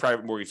and your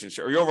private mortgage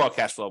insurance, or your overall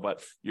cash flow,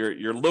 but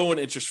your loan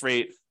interest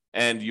rate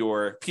and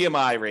your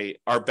PMI rate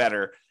are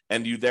better,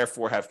 and you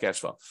therefore have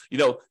cash flow.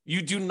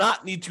 You do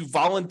not need to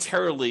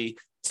voluntarily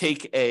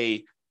take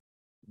a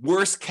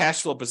worse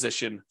cash flow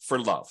position for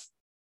love.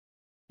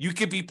 You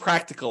could be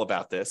practical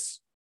about this.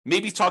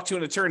 Maybe talk to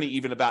an attorney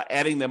even about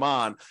adding them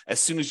on as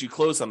soon as you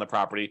close on the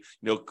property,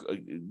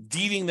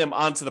 deeding them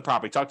onto the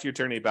property. Talk to your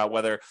attorney about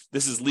whether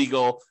this is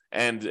legal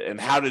and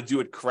how to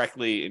do it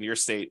correctly in your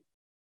state.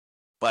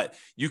 But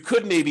you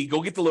could maybe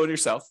go get the loan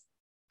yourself,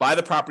 buy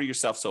the property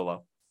yourself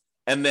solo,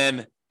 and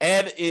then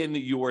add in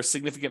your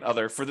significant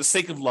other for the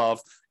sake of love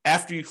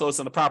after you close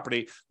on the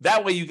property.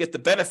 That way you get the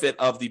benefit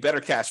of the better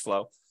cash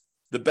flow,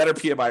 the better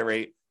PMI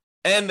rate,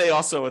 and they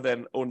also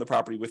then own the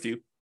property with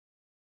you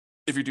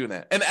if you're doing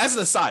that. And as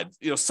an aside,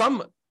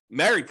 some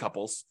married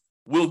couples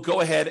will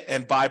go ahead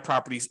and buy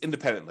properties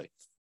independently.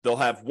 They'll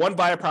have one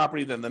buy a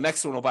property, then the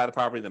next one will buy the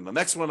property, then the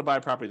next one will buy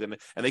a property,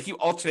 and they keep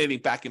alternating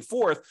back and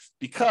forth,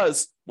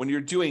 because when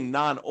you're doing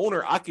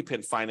non-owner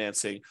occupant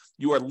financing,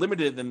 you are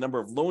limited in the number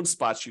of loan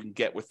spots you can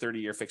get with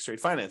 30-year fixed rate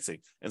financing.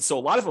 And so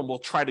a lot of them will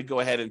try to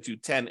go ahead and do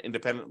 10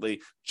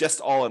 independently, just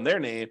all in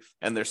their name,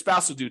 and their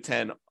spouse will do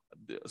 10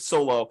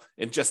 solo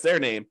in just their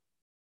name.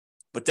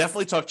 But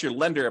definitely talk to your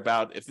lender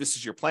about if this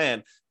is your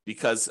plan,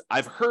 because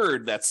I've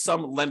heard that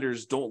some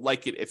lenders don't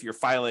like it if you're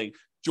filing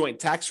joint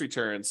tax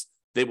returns.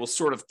 They will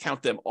sort of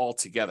count them all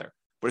together.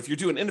 But if you're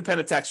doing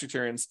independent tax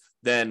returns,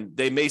 then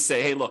they may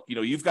say, hey, look,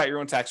 you've got your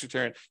own tax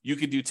return. You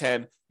could do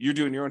 10. You're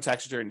doing your own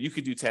tax return. You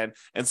could do 10.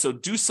 And so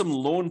do some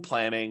loan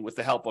planning with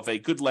the help of a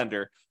good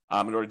lender in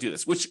order to do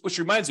this, which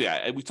reminds me,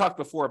 we talked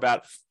before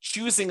about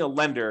choosing a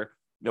lender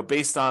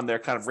based on their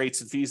kind of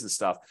rates and fees and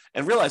stuff,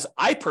 and realize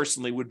I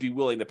personally would be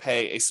willing to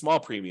pay a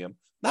small premium,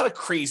 not a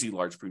crazy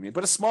large premium,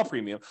 but a small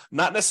premium,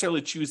 not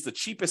necessarily choose the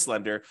cheapest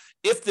lender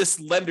if this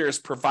lender is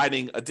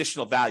providing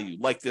additional value,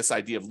 like this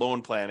idea of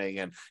loan planning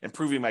and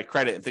improving my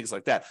credit and things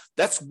like that.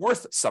 That's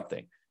worth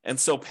something. And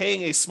so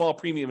paying a small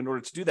premium in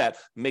order to do that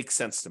makes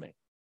sense to me.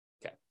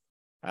 Okay.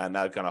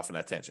 Now I've gone off on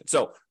that tangent.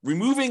 So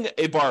removing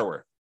a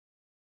borrower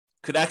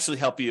could actually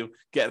help you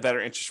get a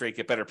better interest rate,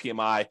 get better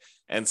PMI.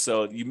 And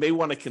so you may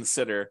want to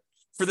consider,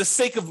 for the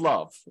sake of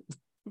love,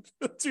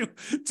 for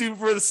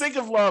the sake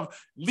of love,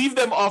 leave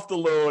them off the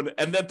loan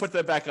and then put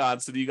them back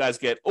on, so that you guys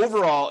get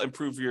overall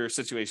improve your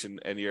situation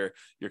and your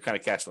kind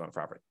of cash flow on the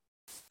property.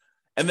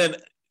 And then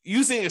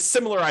using a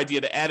similar idea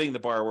to adding the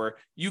borrower,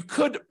 you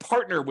could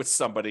partner with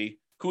somebody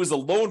who is a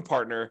loan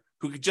partner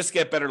who could just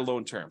get better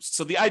loan terms.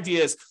 So the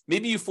idea is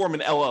maybe you form an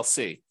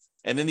LLC.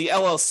 And in the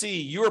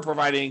LLC, you are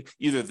providing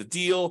either the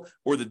deal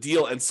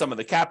and some of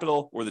the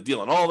capital or the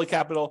deal and all the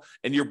capital.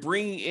 And you're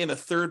bringing in a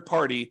third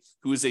party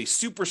who is a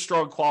super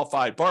strong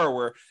qualified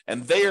borrower.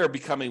 And they are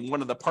becoming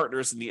one of the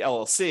partners in the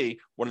LLC,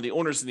 one of the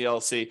owners in the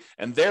LLC.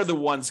 And they're the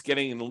ones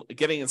getting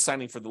and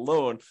signing for the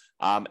loan.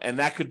 And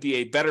that could be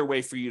a better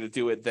way for you to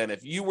do it than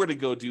if you were to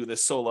go do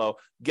this solo,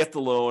 get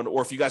the loan,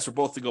 or if you guys were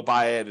both to go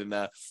buy it and,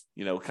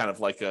 kind of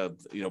like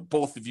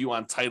both of you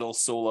on title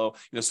solo,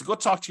 so go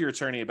talk to your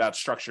attorney about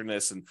structuring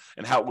this and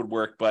how it would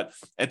work,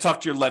 and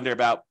talk to your lender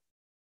about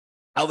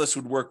how this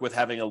would work with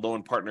having a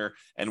loan partner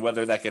and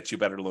whether that gets you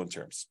better loan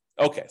terms.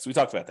 Okay, so we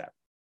talked about that.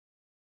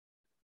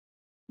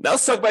 Now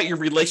let's talk about your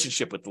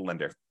relationship with the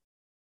lender.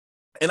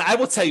 And I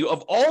will tell you,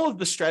 of all of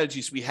the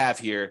strategies we have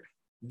here,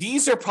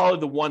 these are probably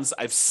the ones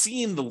I've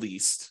seen the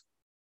least,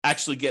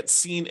 actually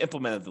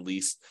implemented the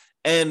least,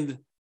 and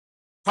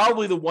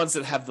probably the ones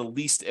that have the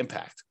least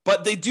impact.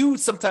 But they do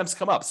sometimes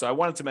come up, so I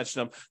wanted to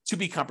mention them to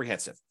be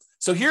comprehensive.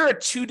 So here are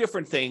two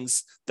different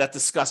things that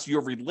discuss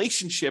your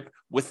relationship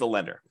with the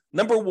lender.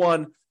 Number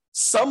one,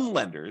 some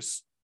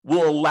lenders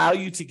will allow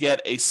you to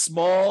get a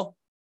small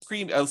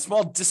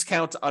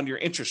discount on your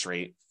interest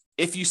rate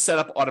if you set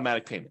up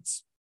automatic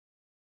payments.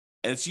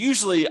 And it's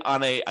usually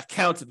on an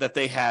account that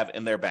they have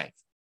in their bank.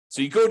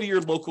 So you go to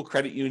your local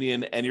credit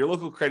union, and your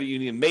local credit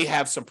union may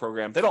have some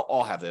program. They don't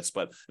all have this,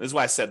 but this is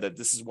why I said that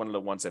this is one of the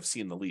ones I've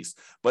seen the least.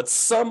 But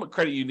some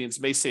credit unions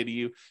may say to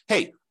you,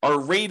 hey, our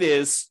rate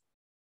is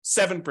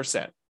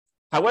 7%.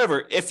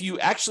 However, if you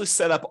actually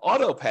set up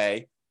auto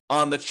pay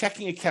on the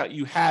checking account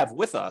you have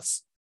with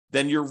us,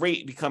 then your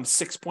rate becomes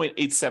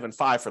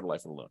 6.875 for the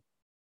life of the loan.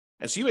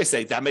 And so you may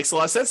say, that makes a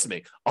lot of sense to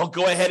me. I'll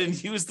go ahead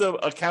and use the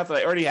account that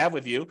I already have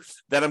with you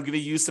that I'm going to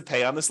use to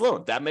pay on this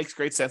loan. That makes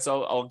great sense.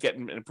 I'll get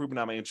an improvement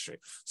on my interest rate.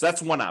 So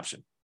that's one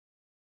option.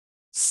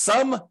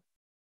 Some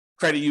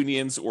credit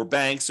unions or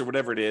banks or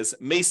whatever it is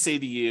may say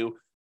to you,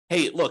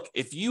 hey, look,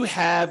 if you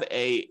have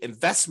a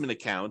investment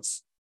account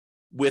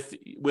with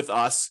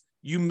us,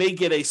 you may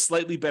get a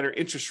slightly better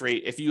interest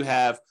rate if you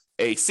have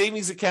a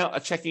savings account, a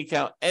checking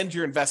account, and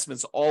your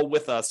investments all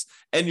with us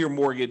and your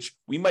mortgage.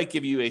 We might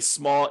give you a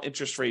small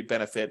interest rate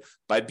benefit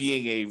by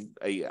being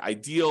a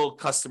ideal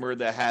customer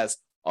that has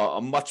a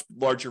much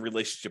larger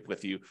relationship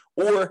with you.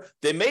 Or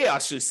they may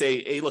actually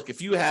say, hey, look,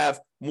 if you have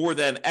more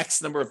than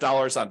X number of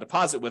dollars on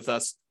deposit with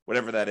us,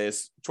 whatever that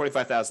is,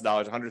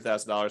 $25,000,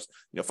 $100,000,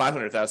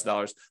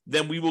 $500,000,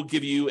 then we will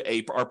give you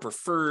our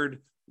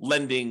preferred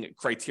lending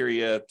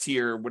criteria,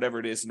 tier, whatever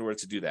it is, in order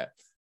to do that.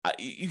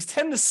 You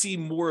tend to see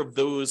more of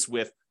those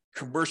with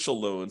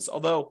commercial loans,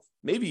 although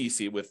maybe you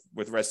see it with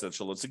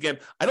residential loans. Again,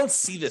 I don't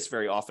see this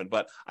very often,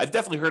 but I've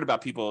definitely heard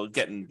about people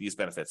getting these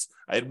benefits.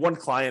 I had one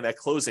client at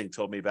closing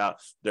told me about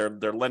their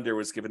lender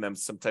was giving them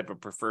some type of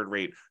preferred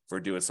rate for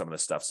doing some of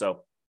this stuff.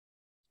 So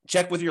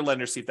check with your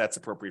lender, see if that's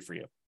appropriate for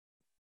you.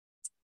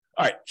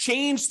 All right,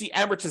 change the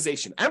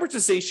amortization.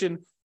 Amortization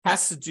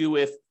has to do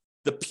with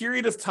the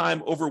period of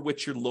time over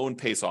which your loan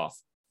pays off.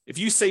 If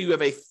you say you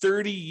have a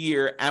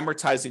 30-year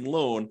amortizing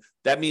loan,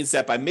 that means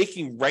that by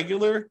making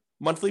regular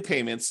monthly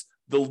payments,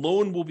 the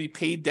loan will be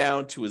paid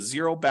down to a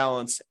zero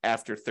balance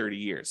after 30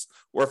 years.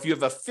 Or if you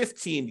have a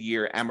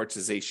 15-year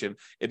amortization,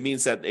 it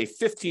means that a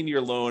 15-year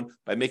loan,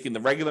 by making the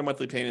regular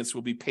monthly payments,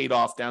 will be paid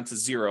off down to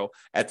zero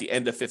at the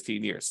end of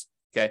 15 years.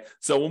 Okay,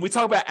 so when we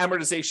talk about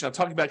amortization, I'm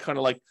talking about kind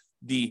of like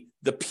the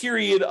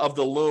period of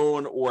the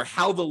loan or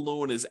how the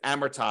loan is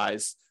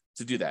amortized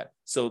to do that.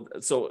 So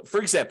for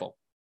example,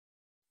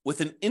 with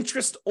an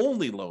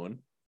interest-only loan,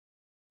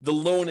 the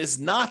loan is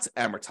not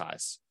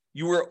amortized.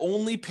 You are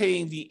only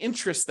paying the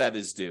interest that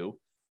is due,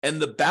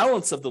 and the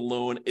balance of the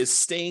loan is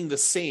staying the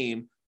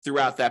same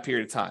throughout that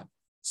period of time.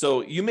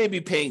 So you may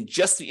be paying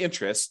just the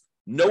interest,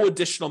 no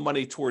additional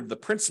money toward the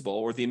principal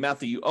or the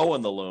amount that you owe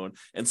on the loan,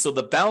 and so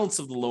the balance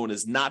of the loan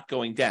is not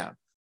going down.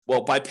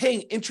 Well, by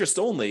paying interest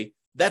only,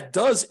 that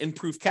does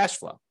improve cash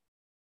flow.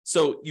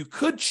 So you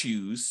could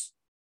choose,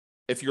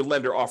 if your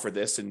lender offered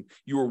this and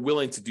you were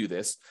willing to do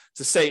this,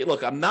 to say,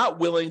 look, I'm not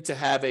willing to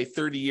have a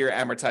 30-year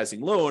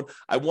amortizing loan.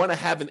 I want to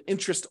have an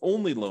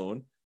interest-only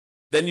loan.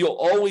 Then you'll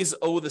always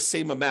owe the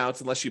same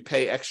amount unless you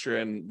pay extra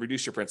and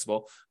reduce your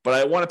principal. But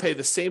I want to pay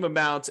the same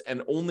amount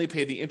and only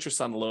pay the interest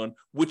on the loan,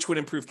 which would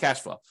improve cash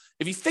flow.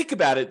 If you think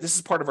about it, this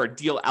is part of our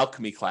deal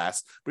alchemy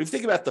class. But if you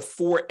think about the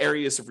 4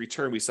 areas of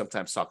return we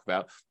sometimes talk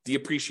about, the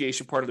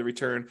appreciation part of the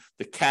return,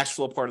 the cash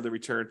flow part of the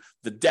return,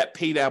 the debt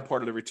pay down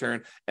part of the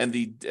return, and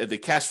the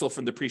cash flow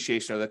from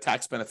depreciation or the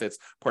tax benefits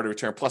part of the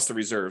return, plus the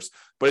reserves.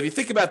 But if you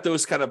think about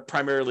those kind of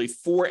primarily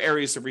 4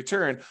 areas of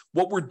return,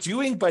 what we're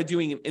doing by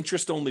doing an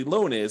interest-only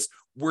loan is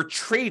we're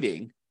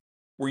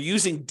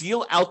using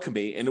deal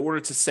alchemy in order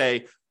to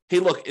say, hey,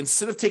 look,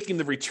 instead of taking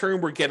the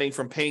return we're getting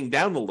from paying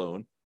down the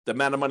loan, the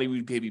amount of money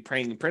we'd be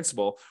paying in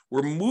principal,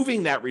 we're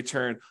moving that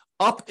return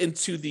up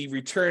into the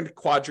return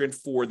quadrant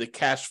for the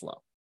cash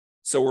flow.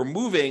 So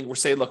we're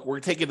saying, look, we're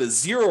taking a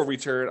 0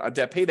 return on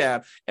debt pay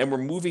down, and we're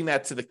moving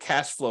that to the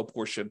cash flow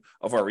portion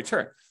of our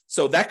return.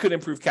 So that could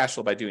improve cash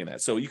flow by doing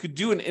that. So you could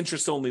do an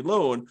interest-only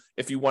loan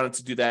if you wanted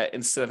to do that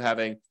instead of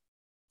having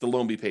the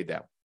loan be paid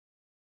down.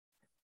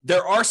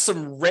 There are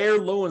some rare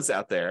loans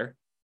out there,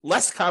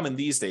 less common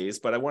these days,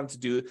 but I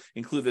wanted to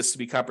include this to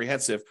be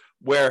comprehensive,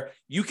 where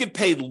you can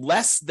pay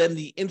less than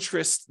the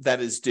interest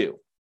that is due.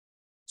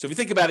 So if you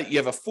think about it, you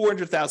have a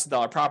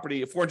 $400,000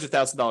 property, a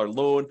 $400,000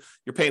 loan,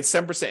 you're paying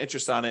 7%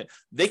 interest on it.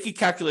 They can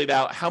calculate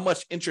out how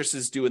much interest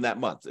is due in that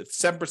month. It's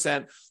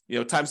 7%,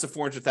 times the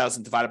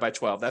 400,000 divided by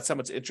 12. That's how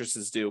much interest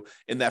is due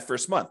in that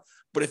first month.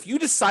 But if you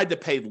decide to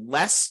pay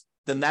less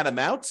than that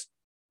amount,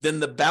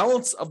 then the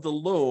balance of the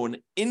loan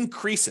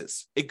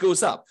increases. It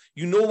goes up.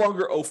 You no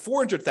longer owe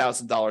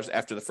 $400,000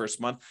 after the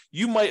first month.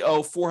 You might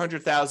owe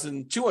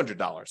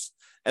 $400,200.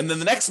 And then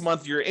the next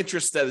month, your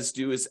interest that is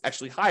due is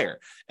actually higher.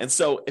 And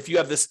so if you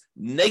have this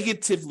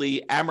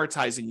negatively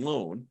amortizing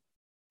loan,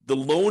 the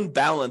loan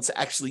balance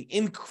actually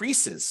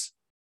increases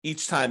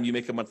each time you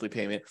make a monthly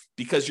payment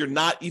because you're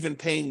not even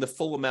paying the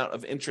full amount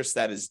of interest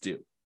that is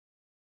due,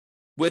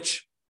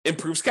 which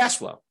improves cash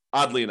flow,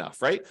 oddly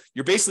enough, right?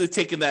 You're basically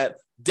taking that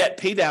debt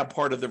pay down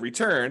part of the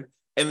return,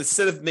 and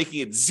instead of making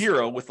it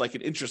zero with like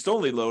an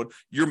interest-only loan,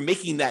 you're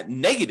making that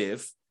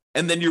negative.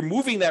 And then you're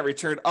moving that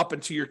return up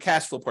into your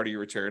cash flow part of your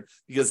return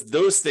because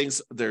those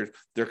things, they're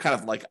kind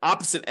of like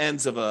opposite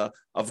ends of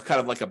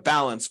kind of like a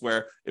balance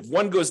where if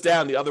one goes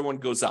down, the other one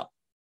goes up,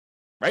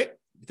 right?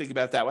 You think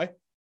about it that way.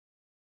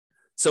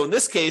 So in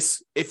this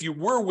case, if you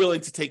were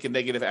willing to take a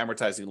negative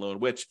amortizing loan,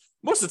 which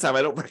most of the time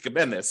I don't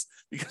recommend this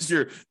because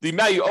the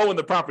amount you owe in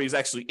the property is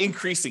actually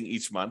increasing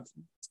each month.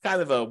 It's kind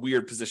of a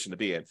weird position to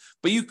be in,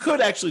 but you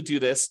could actually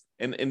do this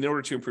in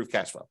order to improve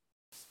cash flow.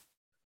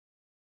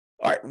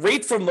 All right,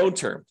 rate from loan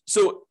term.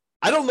 So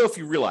I don't know if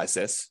you realize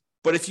this,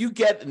 but if you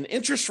get an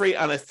interest rate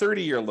on a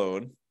 30-year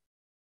loan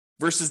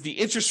versus the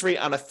interest rate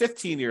on a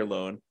 15-year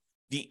loan,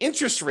 the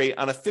interest rate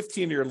on a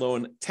 15-year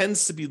loan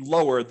tends to be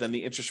lower than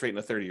the interest rate in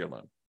a 30-year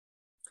loan.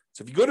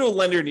 So if you go to a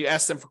lender and you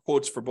ask them for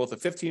quotes for both a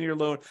 15-year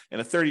loan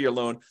and a 30-year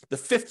loan, the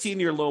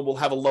 15-year loan will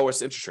have a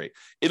lowest interest rate.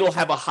 It'll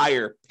have a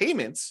higher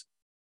payments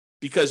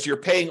because you're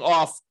paying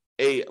off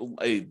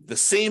the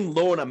same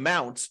loan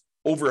amount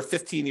over a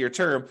 15-year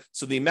term.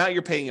 So the amount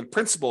you're paying in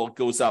principal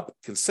goes up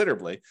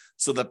considerably.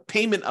 So the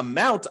payment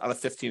amount on a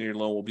 15-year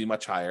loan will be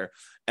much higher,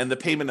 and the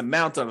payment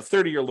amount on a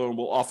 30-year loan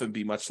will often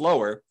be much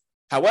lower.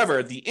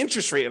 However, the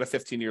interest rate on a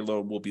 15-year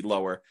loan will be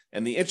lower,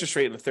 and the interest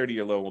rate on a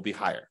 30-year loan will be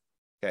higher.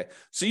 Okay,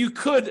 so you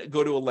could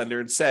go to a lender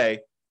and say,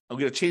 I'm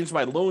going to change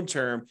my loan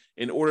term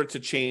in order to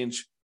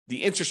change the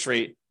interest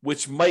rate,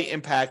 which might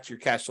impact your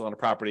cash flow on a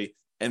property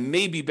and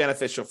may be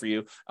beneficial for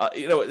you.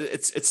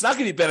 It's not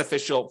going to be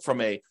beneficial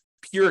from a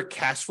pure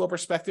cash flow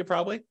perspective,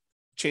 probably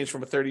change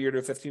from a 30-year to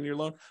a 15-year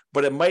loan,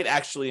 but it might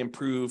actually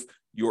improve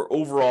your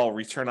overall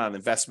return on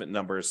investment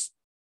numbers.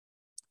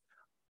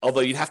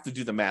 Although you'd have to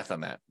do the math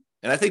on that.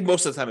 And I think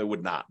most of the time it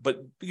would not,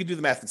 but you can do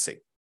the math and see.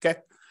 Okay.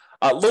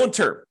 Loan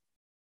term.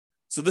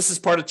 So this is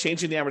part of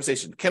changing the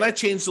amortization. Can I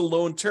change the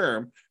loan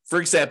term? For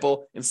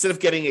example, instead of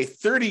getting a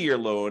 30-year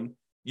loan,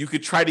 you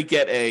could try to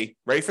get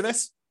ready for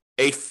this?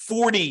 A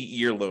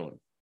 40-year loan.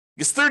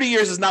 Because 30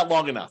 years is not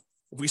long enough.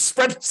 If we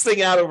spread this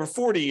thing out over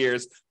 40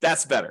 years,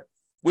 that's better,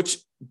 which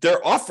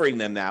they're offering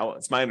them now.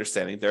 It's my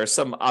understanding. There are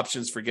some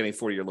options for getting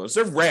 40-year loans.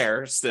 They're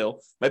rare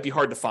still, might be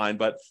hard to find,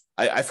 but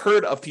I've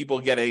heard of people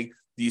getting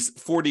these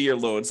 40-year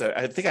loans.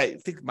 I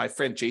think my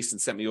friend Jason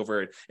sent me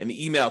over an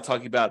email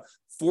talking about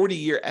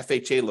 40-year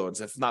FHA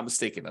loans, if I'm not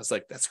mistaken. I was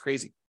like, that's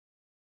crazy.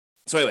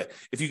 So anyway,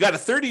 if you got a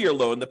 30-year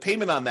loan, the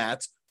payment on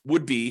that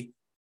would be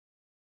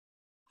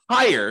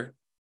higher.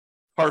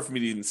 Hard for me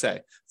to even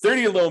say.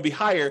 30-year loan would be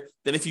higher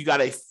than if you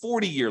got a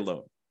 40-year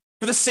loan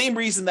for the same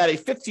reason that a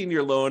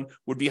 15-year loan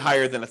would be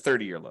higher than a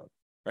 30-year loan,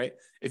 right?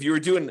 If you're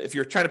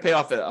trying to pay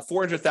off a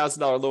 $400,000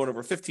 loan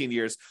over 15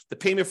 years, the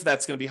payment for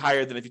that's going to be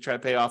higher than if you try to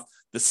pay off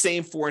the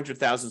same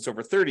 $400,000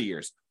 over 30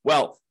 years.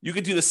 Well, you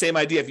could do the same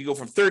idea. If you go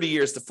from 30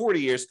 years to 40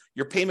 years,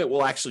 your payment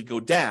will actually go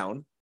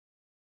down.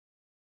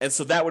 And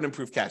so that would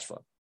improve cash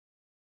flow.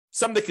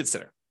 Something to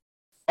consider.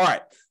 All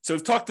right. So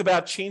we've talked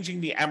about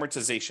changing the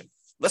amortization.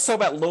 Let's talk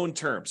about loan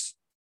terms.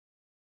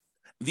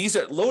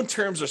 Loan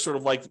terms are sort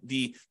of like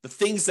the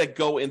things that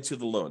go into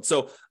the loan.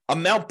 So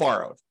amount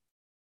borrowed.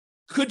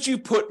 Could you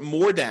put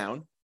more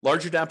down,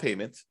 larger down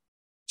payment,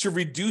 to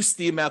reduce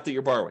the amount that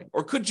you're borrowing?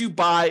 Or could you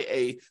buy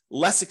a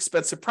less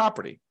expensive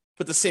property,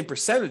 put the same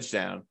percentage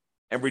down,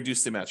 and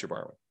reduce the amount you're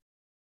borrowing?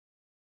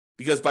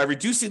 Because by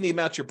reducing the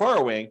amount you're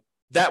borrowing,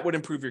 that would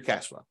improve your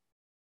cash flow.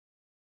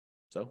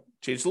 So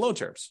change the loan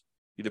terms.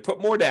 Either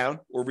put more down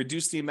or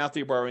reduce the amount that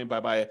you're borrowing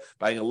by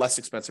buying a less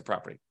expensive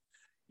property.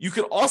 You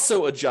could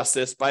also adjust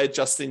this by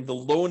adjusting the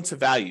loan to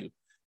value.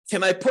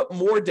 Can I put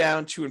more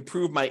down to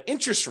improve my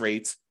interest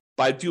rates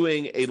by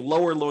doing a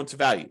lower loan to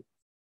value?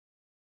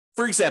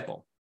 For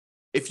example,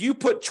 if you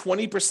put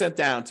 20%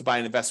 down to buy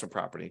an investment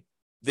property,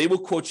 they will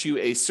quote you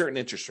a certain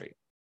interest rate.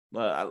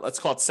 Let's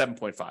call it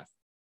 7.5.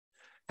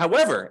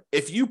 However,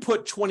 if you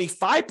put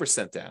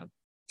 25% down,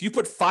 if you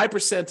put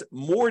 5%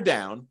 more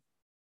down,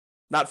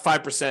 not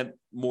 5%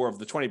 more of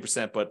the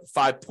 20%, but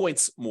 5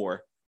 points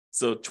more,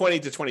 so 20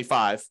 to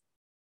 25,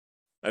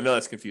 I know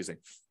that's confusing.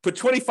 Put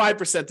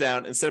 25%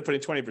 down instead of putting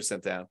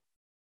 20% down,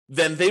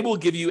 then they will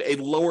give you a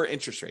lower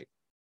interest rate.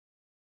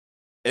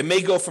 It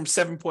may go from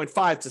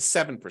 7.5 to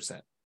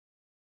 7%.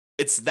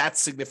 It's that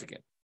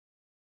significant.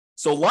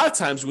 So a lot of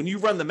times when you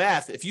run the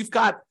math, if you've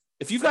got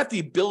the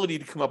ability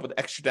to come up with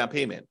extra down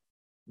payment,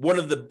 one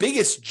of the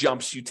biggest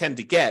jumps you tend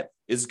to get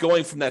is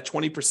going from that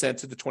 20%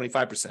 to the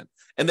 25%.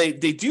 And they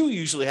do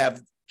usually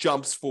have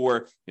jumps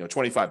for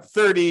 25 to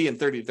 30 and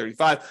 30 to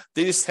 35.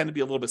 They just tend to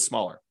be a little bit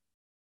smaller.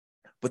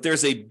 But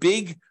there's a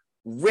big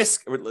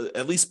risk, or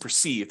at least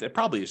perceived, it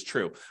probably is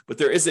true, but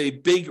there is a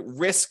big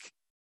risk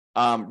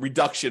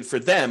reduction for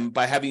them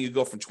by having you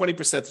go from 20%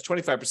 to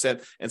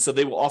 25%. And so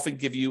they will often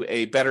give you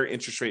a better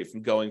interest rate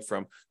from going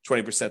from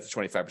 20% to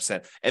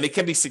 25%. And it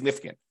can be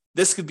significant.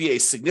 This could be a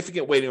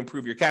significant way to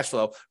improve your cash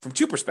flow from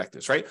two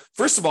perspectives, right?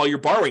 First of all, you're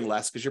borrowing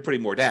less because you're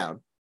putting more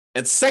down.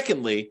 And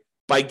secondly,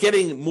 by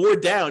getting more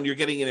down, you're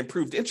getting an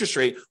improved interest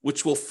rate,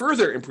 which will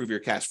further improve your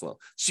cash flow.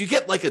 So you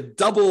get like a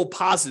double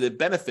positive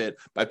benefit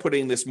by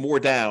putting this more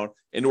down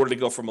in order to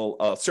go from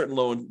a certain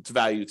loan to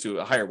value to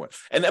a higher one.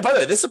 And by the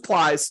way, this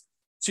applies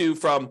to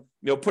from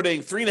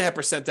putting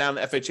 3.5% down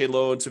the FHA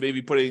loan to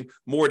maybe putting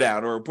more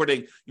down, or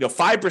putting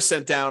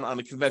 5% down on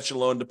a conventional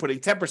loan to putting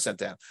 10%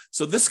 down.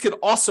 So this could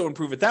also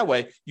improve it that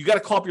way. You got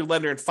to call up your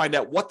lender and find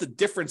out what the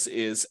difference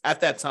is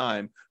at that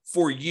time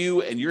for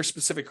you and your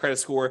specific credit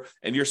score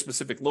and your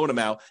specific loan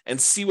amount, and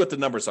see what the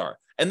numbers are.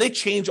 And they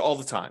change all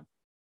the time.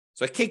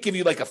 So I can't give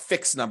you like a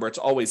fixed number. It's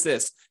always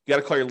this. You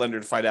got to call your lender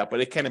to find out,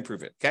 but it can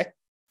improve it. Okay.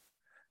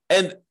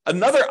 And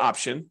another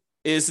option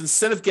is,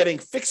 instead of getting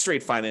fixed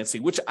rate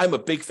financing, which I'm a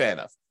big fan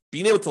of,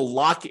 being able to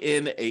lock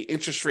in a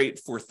interest rate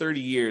for 30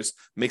 years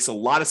makes a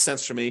lot of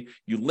sense for me.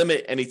 You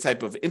limit any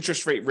type of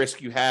interest rate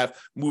risk you have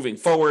moving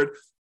forward.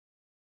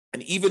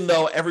 And even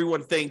though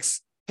everyone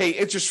thinks, hey,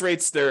 interest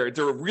rates, they're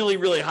really,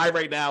 really high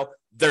right now,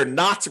 they're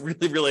not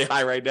really, really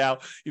high right now.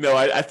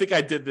 I think I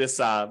did this.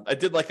 I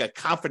did like a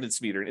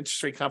confidence meter, an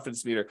interest rate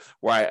confidence meter,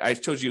 where I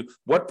told you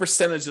what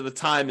percentage of the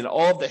time in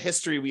all of the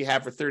history we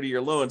have for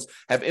 30-year loans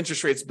have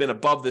interest rates been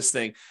above this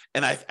thing.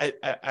 And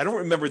I don't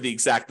remember the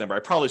exact number. I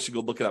probably should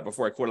go look it up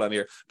before I quote it on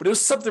here. But it was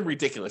something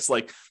ridiculous.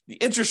 Like the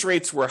interest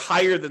rates were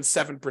higher than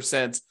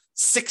 7%,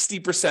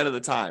 60% of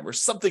the time, or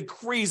something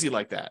crazy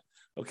like that.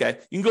 Okay,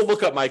 you can go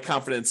look up my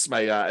confidence,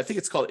 I think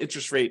it's called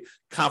interest rate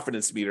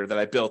confidence meter that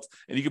I built,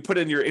 and you can put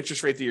in your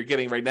interest rate that you're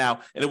getting right now,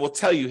 and it will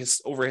tell you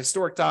over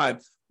historic time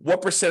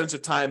what percentage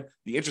of time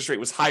the interest rate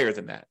was higher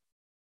than that.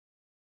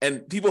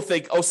 And people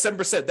think,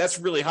 7%, that's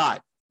really high.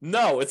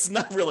 No, it's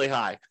not really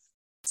high.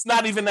 It's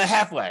not even a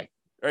halfway,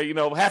 right?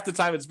 Half the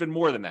time it's been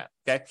more than that.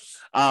 Okay,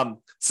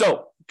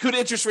 so could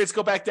interest rates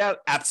go back down?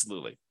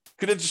 Absolutely.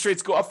 Could interest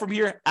rates go up from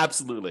here?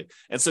 Absolutely.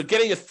 And so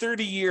getting a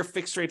 30-year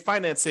fixed rate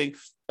financing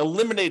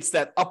eliminates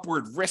that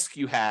upward risk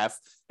you have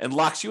and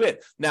locks you in.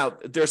 Now,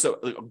 there's a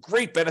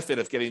great benefit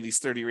of getting these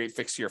 30-rate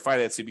fixed year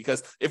financing,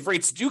 because if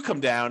rates do come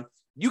down,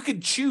 you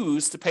can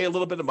choose to pay a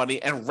little bit of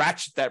money and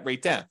ratchet that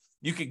rate down.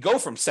 You could go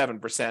from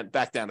 7%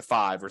 back down to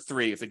 5 or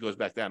 3 if it goes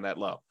back down that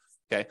low.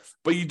 Okay,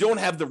 but you don't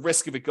have the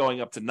risk of it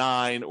going up to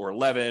 9 or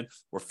 11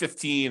 or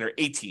 15 or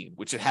 18,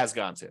 which it has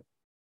gone to.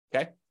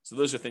 Okay, so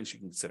those are things you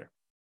can consider.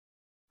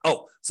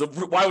 So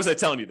why was I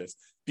telling you this?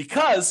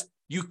 Because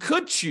you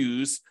could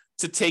choose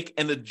to take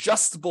an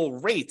adjustable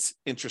rate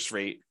interest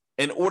rate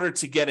in order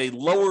to get a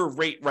lower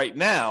rate right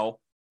now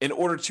in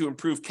order to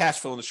improve cash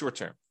flow in the short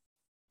term.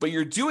 But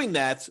you're doing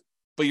that,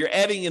 but you're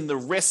adding in the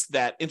risk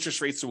that interest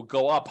rates will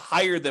go up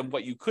higher than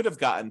what you could have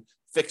gotten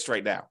fixed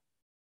right now.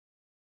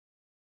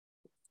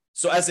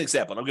 So as an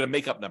example, and I'm going to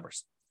make up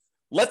numbers.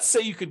 Let's say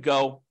you could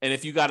go, and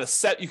if you got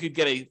you could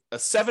get a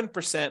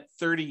 7%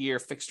 30-year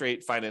fixed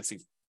rate financing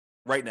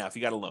right now if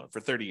you got a loan for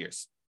 30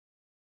 years.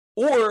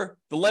 Or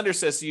the lender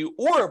says to you,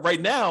 or right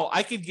now,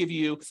 I could give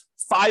you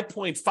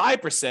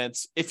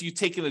 5.5% if you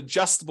take an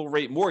adjustable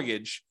rate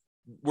mortgage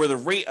where the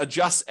rate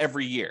adjusts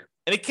every year.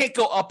 And it can't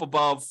go up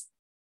above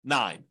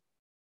 9,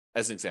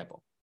 as an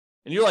example.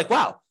 And you're like,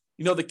 wow,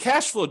 the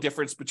cash flow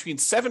difference between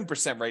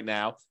 7% right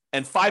now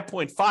and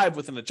 5.5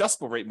 with an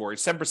adjustable rate mortgage,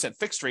 7%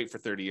 fixed rate for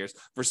 30 years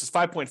versus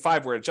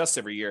 5.5 where it adjusts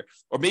every year,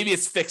 or maybe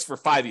it's fixed for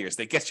 5 years.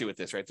 They get you with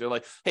this, right? They're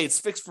like, hey, it's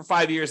fixed for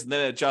 5 years and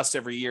then it adjusts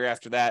every year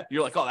after that.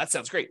 You're like, oh, that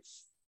sounds great.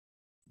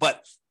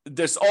 But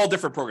there's all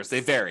different programs. They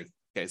vary.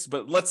 Okay,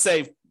 but let's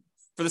say,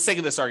 for the sake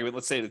of this argument,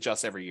 let's say it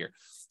adjusts every year.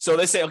 So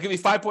they say, I'll give you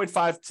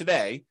 5.5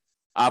 today,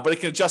 but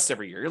it can adjust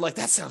every year. You're like,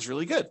 that sounds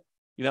really good.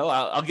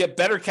 I'll get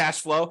better cash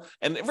flow,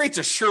 and rates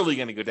are surely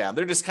going to go down.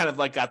 They're just kind of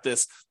like got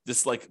this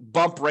like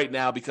bump right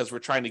now because we're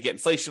trying to get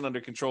inflation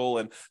under control.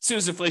 And as soon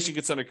as inflation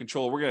gets under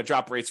control, we're going to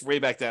drop rates way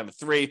back down to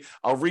 3.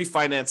 I'll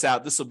refinance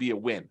out. This will be a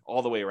win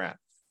all the way around.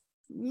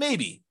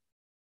 Maybe.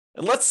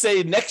 And let's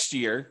say next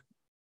year,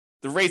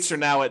 the rates are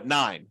now at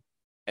 9.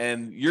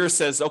 And yours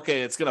says,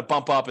 okay, it's going to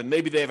bump up, and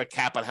maybe they have a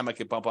cap on how much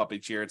it bump up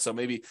each year. And so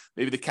maybe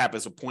the cap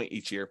is a point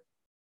each year.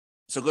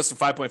 So it goes from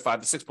 5.5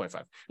 to 6.5.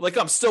 You're like,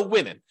 I'm still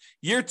winning.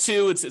 Year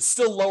 2, it's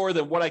still lower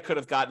than what I could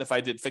have gotten if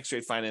I did fixed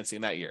rate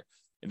financing that year.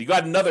 And you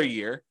got another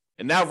year,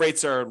 and now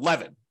rates are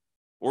 11.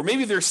 Or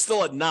maybe they're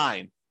still at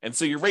 9. And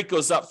so your rate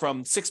goes up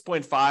from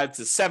 6.5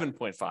 to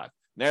 7.5.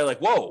 Now you're like,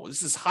 whoa,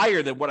 this is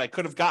higher than what I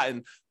could have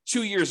gotten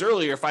 2 years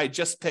earlier if I had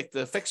just picked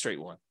the fixed rate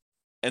one.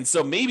 And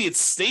so maybe it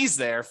stays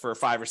there for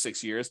 5 or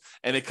 6 years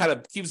and it kind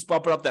of keeps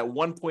bumping up that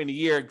 1 point a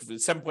year.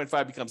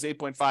 7.5 becomes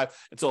 8.5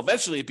 until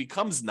eventually it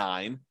becomes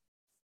 9.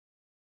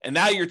 And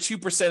now you're 2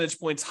 percentage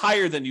points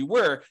higher than you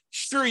were.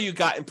 Sure, you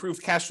got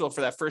improved cash flow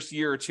for that first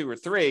year or 2 or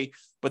 3,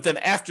 but then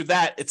after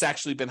that, it's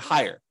actually been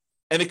higher.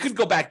 And it could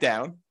go back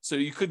down. So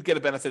you could get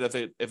a benefit of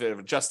it if it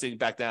adjusting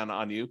back down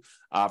on you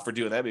for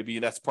doing that. Maybe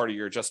that's part of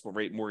your adjustable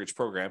rate mortgage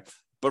program.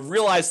 But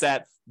realize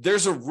that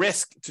there's a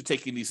risk to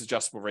taking these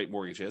adjustable rate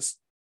mortgages.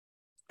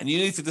 And you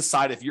need to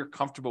decide if you're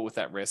comfortable with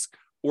that risk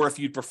or if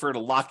you'd prefer to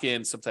lock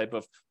in some type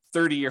of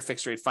 30-year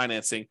fixed rate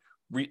financing,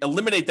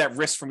 eliminate that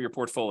risk from your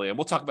portfolio. And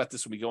we'll talk about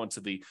this when we go into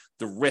the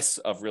risks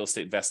of real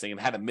estate investing and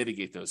how to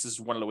mitigate those. This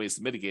is one of the ways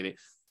to mitigate it.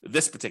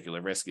 This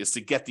particular risk is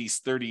to get these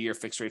 30-year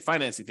fixed rate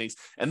financing things.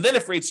 And then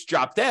if rates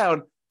drop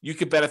down, you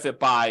could benefit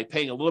by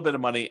paying a little bit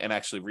of money and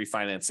actually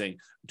refinancing,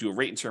 do a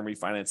rate and term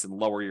refinance and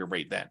lower your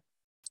rate then.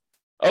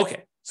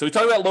 Okay, so we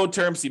talked about loan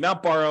terms, the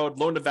amount borrowed,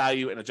 loan to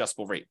value, and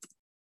adjustable rate.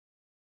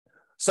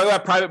 Let's talk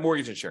about private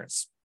mortgage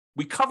insurance.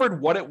 We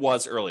covered what it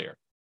was earlier,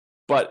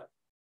 but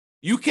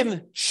you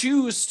can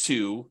choose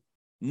to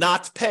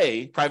not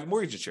pay private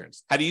mortgage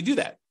insurance. How do you do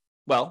that?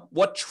 Well,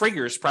 what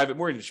triggers private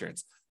mortgage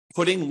insurance?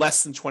 Putting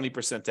less than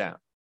 20% down.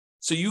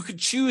 So you could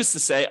choose to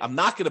say, I'm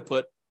not going to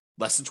put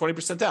less than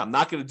 20% down. I'm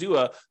not going to do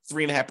a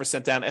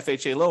 3.5% down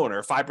FHA loan or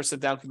a 5%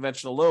 down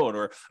conventional loan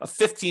or a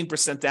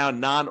 15% down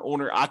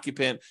non-owner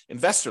occupant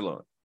investor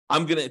loan.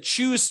 I'm going to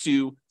choose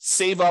to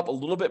save up a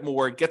little bit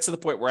more, get to the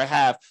point where I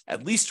have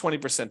at least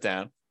 20%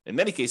 down, in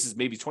many cases,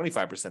 maybe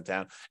 25%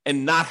 down,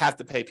 and not have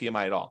to pay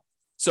PMI at all.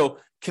 So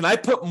can I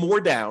put more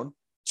down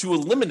to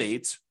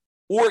eliminate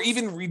or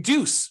even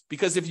reduce?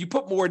 Because if you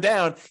put more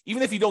down,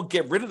 even if you don't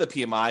get rid of the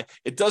PMI,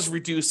 it does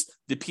reduce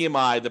the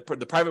PMI,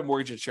 the private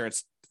mortgage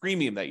insurance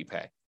premium that you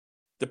pay.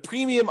 The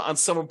premium on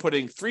someone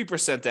putting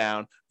 3%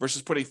 down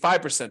versus putting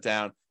 5%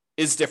 down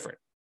is different.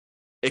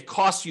 It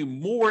costs you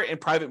more in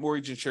private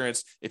mortgage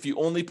insurance if you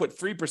only put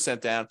 3%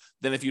 down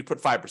than if you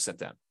put 5%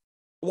 down.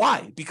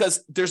 Why?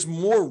 Because there's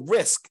more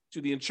risk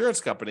to the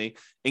insurance company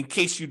in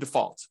case you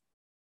default.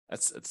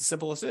 It's as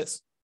simple as it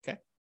is, okay?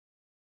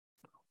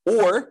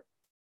 Or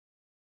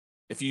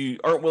if you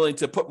aren't willing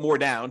to put more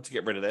down to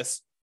get rid of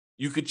this,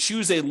 you could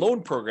choose a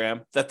loan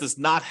program that does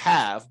not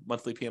have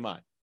monthly PMI.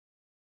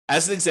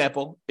 As an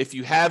example, if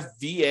you have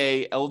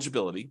VA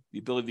eligibility, the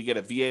ability to get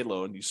a VA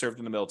loan, you served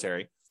in the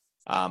military,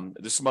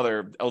 there's some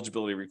other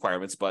eligibility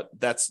requirements, but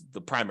that's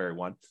the primary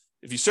one.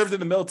 If you served in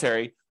the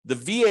military, the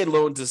VA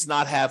loan does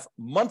not have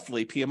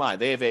monthly PMI.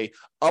 They have a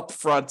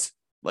upfront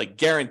like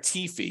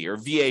guarantee fee or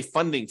VA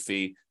funding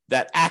fee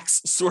that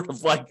acts sort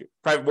of like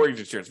private mortgage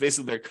insurance.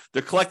 Basically,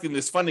 they're collecting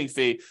this funding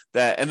fee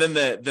and then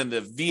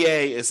the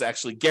VA is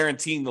actually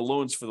guaranteeing the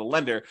loans for the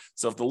lender.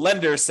 So if the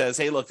lender says,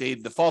 hey, look, they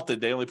defaulted,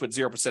 they only put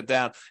 0%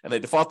 down and they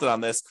defaulted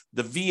on this,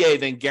 the VA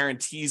then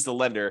guarantees the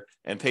lender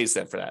and pays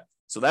them for that.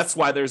 So that's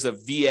why there's a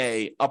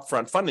VA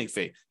upfront funding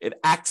fee. It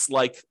acts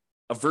like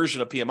a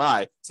version of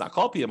PMI. It's not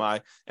called PMI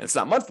and it's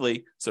not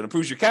monthly, so it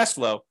improves your cash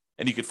flow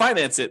and you can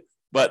finance it.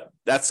 But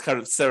that's kind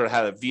of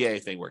how the VA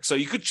thing works. So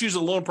you could choose a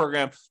loan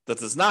program that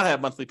does not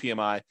have monthly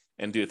PMI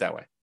and do it that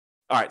way.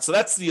 All right, so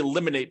that's the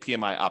eliminate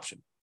PMI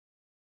option.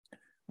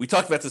 We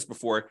talked about this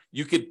before.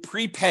 You could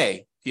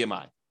prepay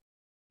PMI.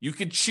 You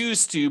could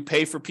choose to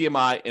pay for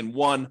PMI in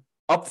one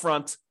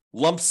upfront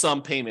lump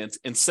sum payment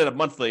instead of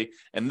monthly,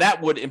 and that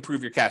would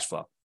improve your cash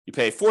flow. You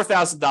pay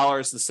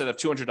 $4,000 instead of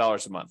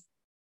 $200 a month.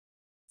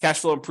 Cash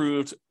flow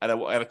improved at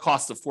a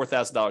cost of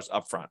 $4,000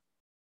 upfront.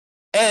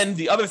 And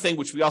the other thing,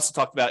 which we also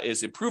talked about,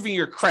 is improving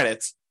your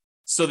credit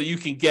so that you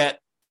can get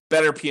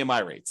better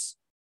PMI rates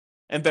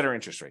and better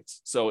interest rates.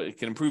 So it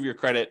can improve your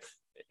credit.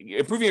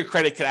 Improving your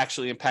credit can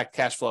actually impact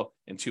cash flow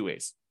in 2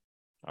 ways.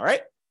 All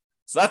right.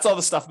 So that's all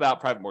the stuff about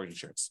private mortgage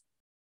insurance.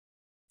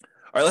 All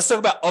right, let's talk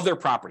about other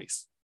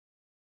properties.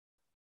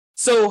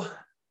 So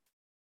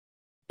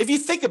if you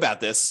think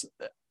about this,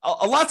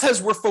 a lot of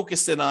times we're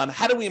focused in on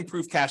how do we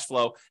improve cash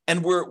flow,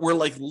 and we're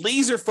like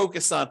laser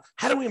focused on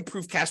how do we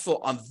improve cash flow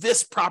on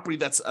this property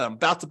that's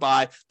about to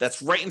buy,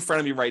 that's right in front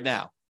of me right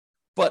now.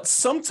 But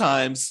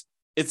sometimes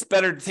it's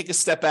better to take a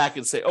step back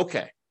and say,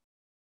 okay,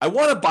 I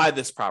want to buy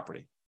this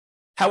property.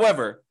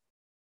 However,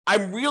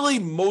 I'm really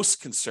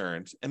most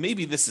concerned, and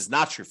maybe this is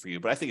not true for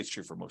you, but I think it's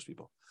true for most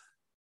people.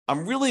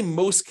 I'm really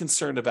most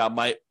concerned about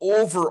my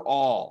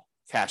overall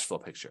cash flow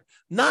picture,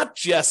 not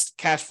just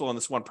cash flow on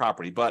this one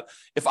property, but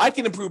if I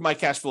can improve my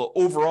cash flow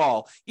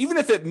overall, even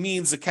if it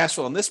means the cash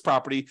flow on this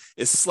property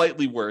is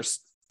slightly worse,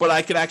 but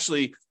I could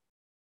actually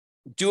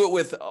do it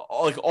with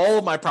like all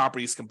of my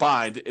properties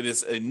combined, it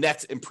is a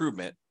net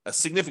improvement, a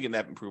significant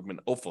net improvement,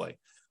 hopefully,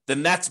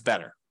 then that's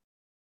better.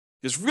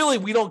 Because really,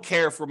 we don't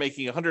care if we're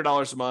making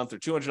 $100 a month or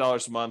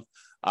 $200 a month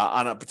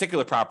on a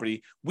particular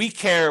property. We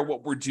care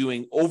what we're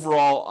doing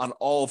overall on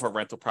all of our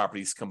rental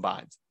properties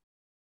combined.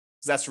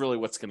 That's really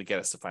what's going to get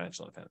us to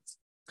financial independence.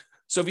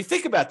 So if you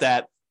think about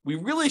that, we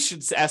really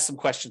should ask some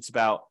questions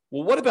about,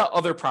 well, what about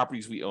other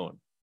properties we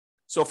own?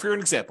 So for an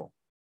example,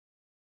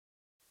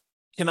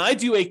 can I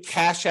do a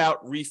cash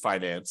out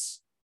refinance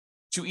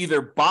to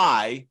either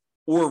buy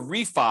or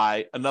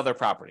refi another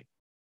property?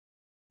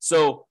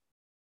 So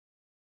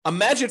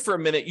imagine for a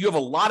minute, you have a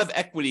lot of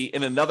equity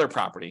in another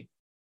property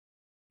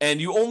and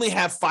you only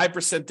have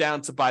 5%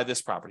 down to buy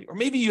this property. Or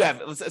maybe you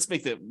have, let's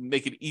make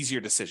an easier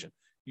decision.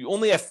 You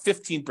only have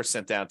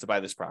 15% down to buy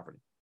this property,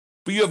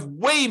 but you have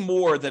way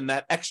more than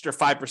that extra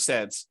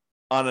 5%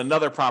 on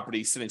another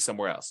property sitting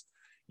somewhere else.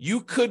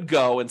 You could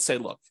go and say,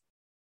 look,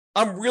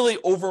 I'm really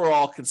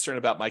overall concerned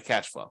about my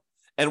cash flow.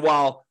 And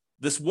while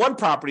this one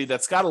property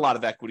that's got a lot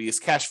of equity is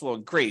cash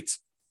flowing great,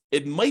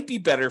 it might be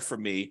better for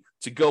me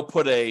to go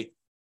put a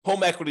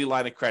home equity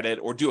line of credit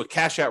or do a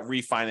cash out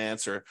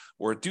refinance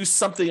or do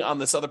something on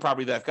this other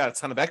property that I've got a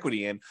ton of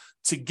equity in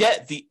to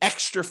get the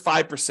extra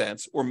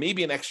 5% or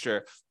maybe an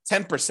extra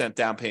 10%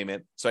 down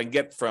payment. So I can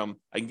get from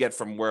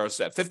where I was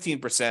at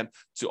 15%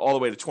 to all the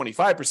way to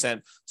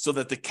 25% so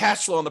that the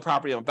cash flow on the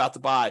property I'm about to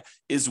buy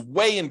is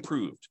way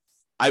improved.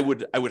 I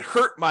would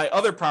hurt my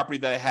other property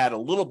that I had a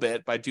little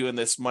bit by doing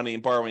this money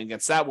and borrowing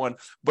against that one,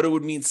 but it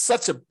would mean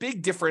such a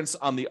big difference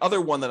on the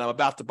other one that I'm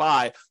about to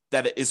buy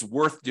that it is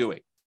worth doing.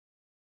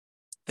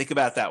 Think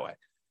about it that way.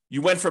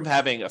 You went from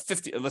having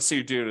let's say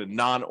you're doing a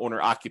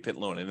non-owner occupant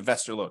loan, an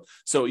investor loan.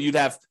 So you'd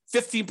have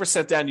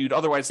 15% down, you'd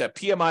otherwise have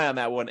PMI on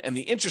that one, and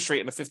the interest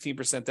rate in a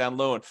 15% down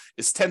loan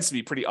tends to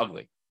be pretty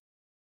ugly.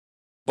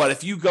 But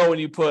if you go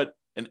and you put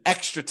an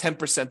extra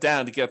 10%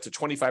 down to get up to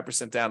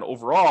 25% down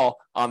overall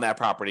on that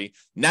property,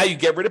 now you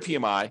get rid of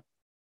PMI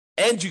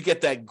and you get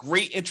that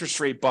great interest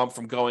rate bump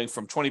from going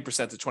from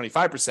 20% to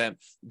 25%,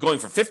 going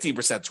from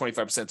 15% to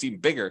 25% is even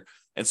bigger.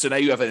 And so now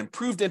you have an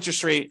improved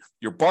interest rate,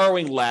 you're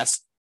borrowing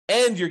less,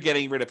 and you're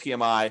getting rid of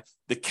PMI.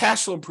 The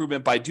cash flow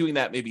improvement by doing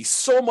that may be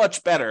so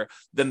much better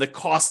than the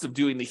cost of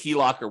doing the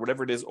HELOC or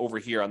whatever it is over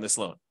here on this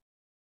loan.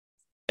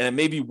 And it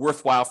may be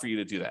worthwhile for you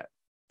to do that.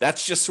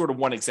 That's just sort of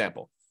one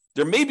example.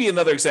 There may be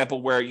another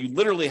example where you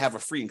literally have a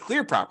free and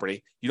clear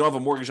property, you don't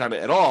have a mortgage on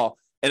it at all,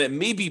 and it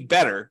may be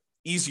better,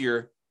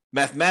 easier,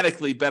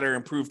 mathematically better,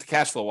 improved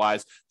cash flow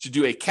wise to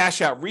do a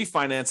cash out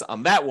refinance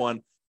on that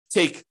one,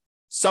 take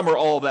some or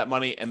all of that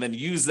money, and then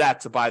use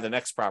that to buy the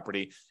next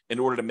property in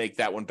order to make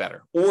that one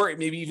better. Or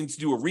maybe even to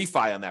do a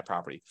refi on that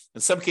property.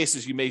 In some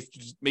cases, you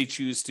may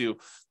choose to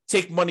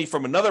take money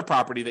from another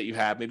property that you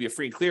have, maybe a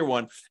free and clear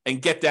one,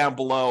 and get down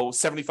below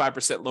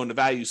 75% loan to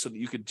value so that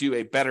you could do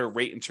a better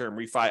rate and term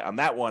refi on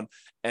that one.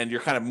 And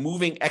you're kind of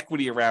moving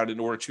equity around in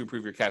order to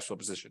improve your cash flow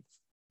position.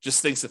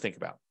 Just things to think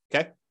about,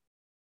 okay?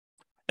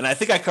 And I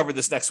think I covered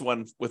this next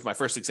one with my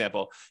first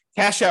example,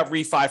 cash out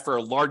refi for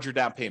a larger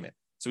down payment.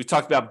 So we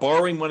talked about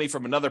borrowing money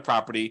from another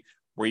property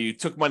where you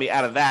took money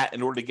out of that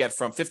in order to get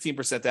from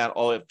 15% down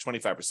all the way up to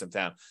 25%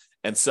 down.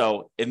 And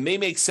so it may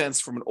make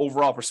sense from an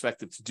overall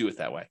perspective to do it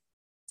that way.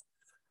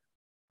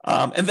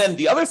 And then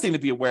the other thing to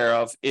be aware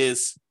of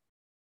is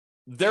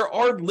there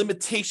are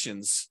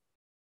limitations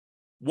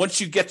once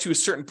you get to a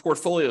certain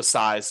portfolio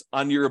size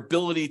on your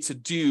ability to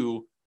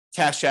do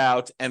cash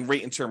out and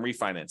rate and term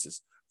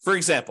refinances. For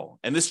example,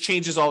 and this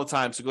changes all the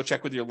time, so go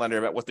check with your lender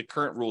about what the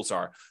current rules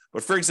are.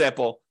 But for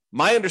example,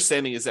 my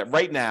understanding is that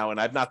right now,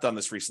 and I've not done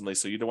this recently,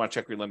 so you don't want to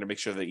check with your lender, make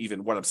sure that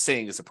even what I'm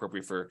saying is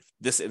appropriate for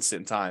this instant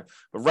in time.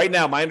 But right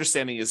now, my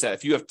understanding is that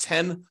if you have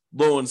 10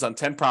 loans on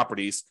 10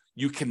 properties,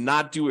 you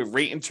cannot do a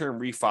rate and term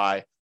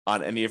refi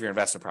on any of your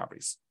investment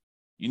properties.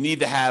 You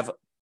need to have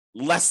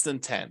less than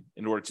 10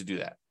 in order to do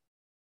that.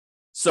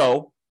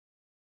 So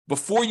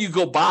before you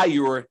go buy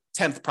your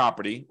 10th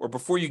property, or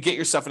before you get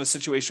yourself in a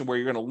situation where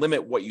you're going to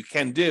limit what you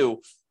can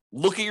do,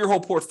 look at your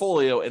whole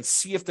portfolio and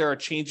see if there are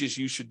changes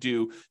you should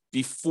do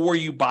before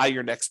you buy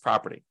your next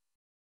property.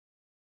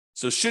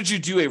 So should you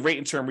do a rate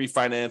and term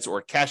refinance or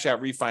a cash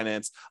out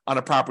refinance on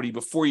a property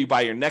before you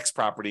buy your next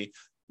property,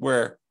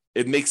 where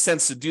it makes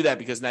sense to do that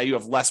because now you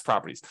have less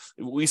properties?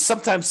 We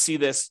sometimes see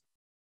this,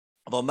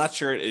 although I'm not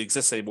sure it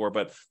exists anymore,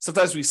 but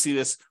sometimes we see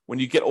this when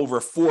you get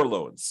over 4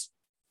 loans.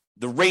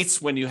 The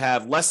rates when you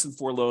have less than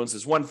 4 loans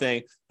is one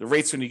thing. The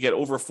rates when you get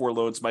over 4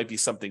 loans might be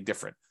something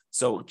different.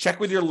 So check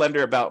with your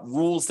lender about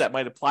rules that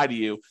might apply to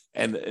you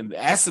and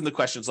ask them the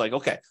questions like,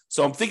 okay,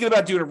 so I'm thinking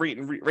about doing a rate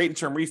and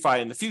term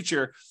refi in the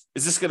future.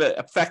 Is this going to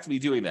affect me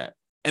doing that?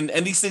 And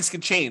these things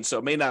can change.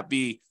 So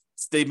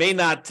they may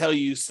not tell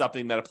you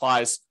something that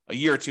applies a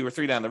year or 2 or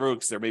 3 down the road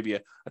because there may be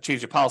a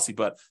change of policy,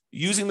 but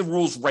using the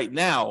rules right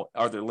now,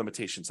 are there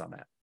limitations on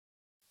that?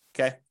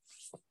 Okay.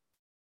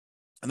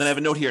 And then I have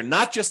a note here,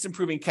 not just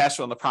improving cash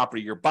flow on the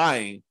property you're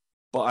buying,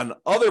 but on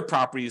other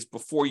properties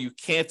before you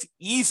can't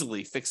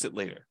easily fix it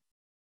later.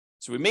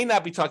 So we may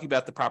not be talking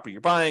about the property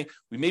you're buying.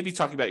 We may be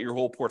talking about your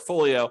whole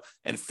portfolio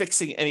and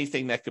fixing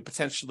anything that could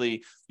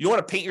potentially, you don't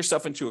want to paint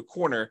yourself into a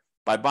corner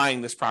by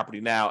buying this property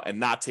now and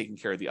not taking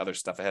care of the other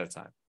stuff ahead of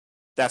time.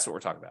 That's what we're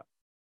talking about.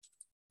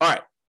 All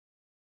right.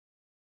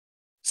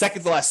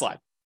 Second to last slide.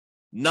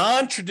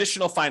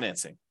 Non-traditional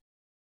financing.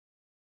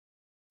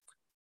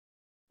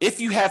 If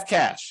you have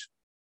cash,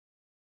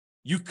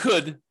 you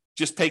could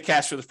just pay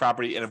cash for this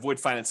property and avoid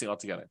financing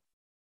altogether.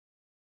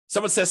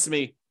 Someone says to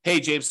me,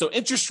 hey, James, so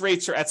interest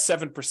rates are at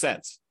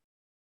 7%.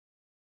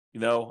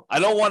 I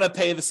don't want to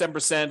pay the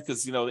 7%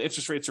 because, the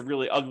interest rates are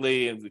really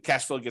ugly and the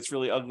cash flow gets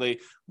really ugly.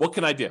 What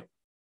can I do?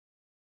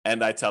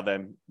 And I tell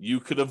them, you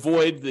could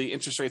avoid the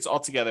interest rates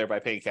altogether by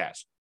paying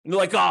cash. And they're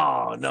like,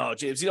 oh, no,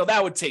 James,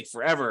 that would take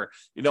forever.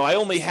 I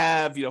only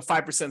have,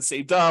 5%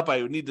 saved up.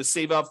 I would need to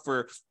save up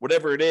for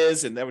whatever it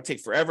is. And that would take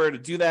forever to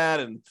do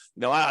that. And,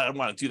 I don't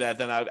want to do that.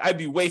 Then I'd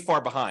be way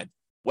far behind.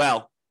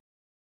 Well,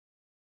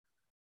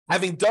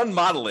 having done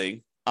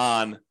modeling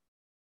on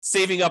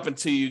saving up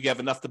until you have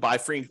enough to buy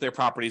free and clear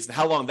properties and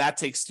how long that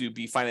takes to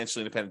be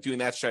financially independent, doing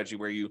that strategy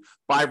where you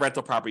buy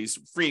rental properties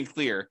free and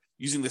clear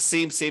using the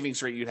same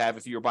savings rate you'd have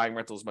if you were buying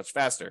rentals much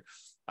faster,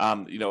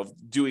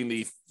 doing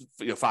the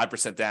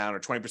 5% down or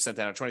 20%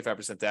 down or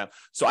 25% down.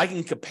 So I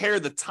can compare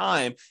the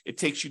time it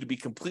takes you to be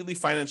completely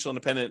financially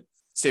independent,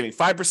 saving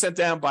 5%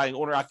 down, buying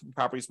owner-occupied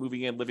properties,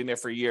 moving in, living there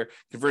for a year,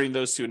 converting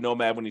those to a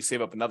nomad when you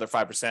save up another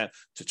 5%,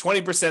 to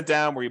 20%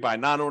 down where you buy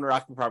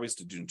non-owner-occupied properties,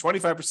 to doing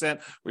 25%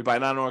 where you buy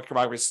non-owner-occupied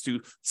properties,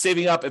 to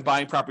saving up and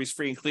buying properties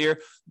free and clear.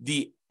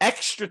 The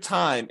extra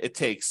time it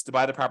takes to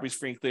buy the properties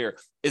free and clear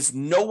is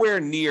nowhere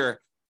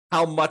near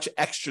how much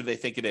extra they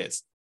think it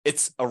is.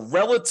 It's a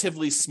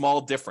relatively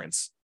small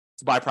difference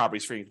to buy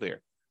properties free and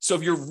clear. So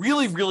if you're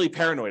really, really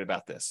paranoid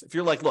about this, if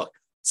you're like, look,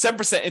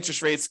 7%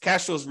 interest rates,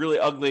 cash flow is really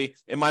ugly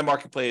in my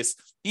marketplace,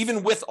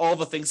 even with all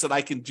the things that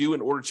I can do in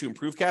order to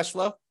improve cash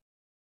flow,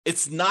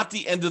 it's not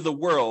the end of the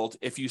world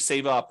if you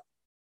save up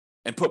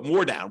and put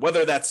more down,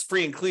 whether that's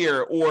free and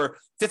clear or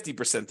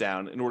 50%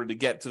 down in order to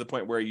get to the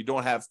point where you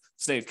don't have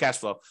negative cash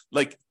flow.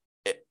 Like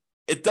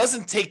it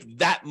doesn't take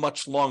that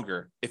much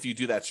longer if you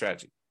do that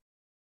strategy.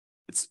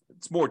 It's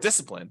more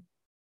discipline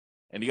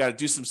and you got to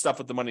do some stuff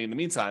with the money in the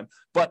meantime.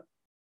 But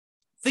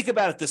think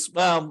about it this,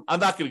 well, I'm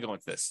not going to go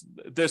into this.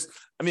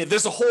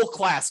 There's a whole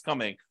class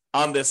coming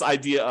on this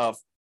idea of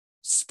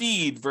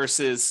speed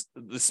versus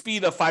the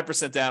speed of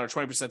 5% down or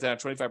 20% down,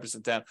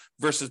 25% down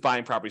versus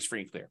buying properties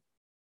free and clear.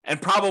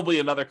 And probably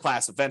another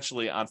class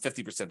eventually on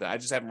 50% down. I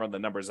just haven't run the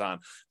numbers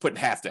on putting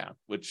half down,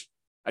 which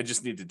I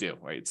just need to do,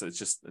 right? So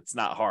it's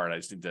not hard. I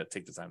just need to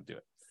take the time to do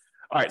it.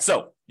 All right.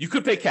 So you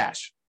could pay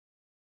cash,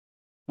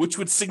 which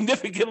would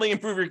significantly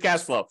improve your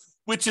cash flow,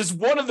 which is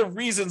one of the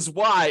reasons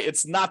why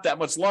it's not that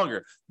much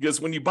longer. Because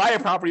when you buy a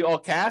property all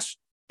cash,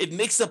 it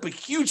makes up a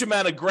huge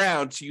amount of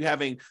ground to you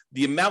having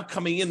the amount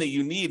coming in that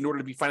you need in order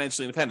to be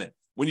financially independent.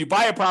 When you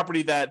buy a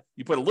property that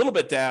you put a little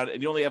bit down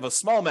and you only have a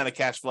small amount of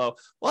cash flow,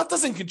 well, that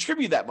doesn't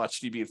contribute that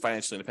much to you being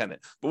financially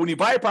independent. But when you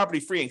buy a property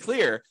free and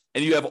clear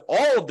and you have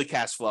all of the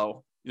cash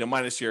flow,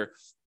 minus your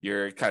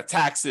kind of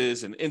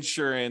taxes and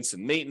insurance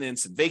and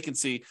maintenance and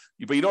vacancy,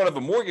 but you don't have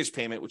a mortgage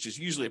payment, which is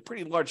usually a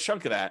pretty large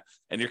chunk of that,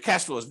 and your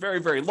cash flow is very,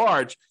 very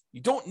large,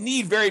 you don't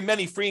need very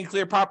many free and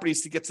clear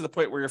properties to get to the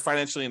point where you're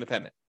financially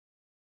independent.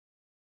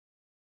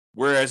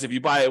 Whereas if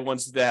you buy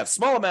ones that have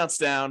small amounts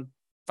down,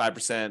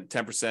 5%,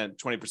 10%,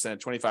 20%,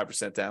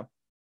 25% down,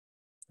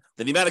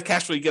 then the amount of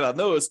cash flow you get on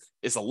those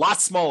is a lot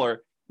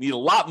smaller. You need a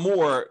lot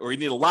more, or you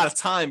need a lot of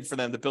time for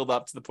them to build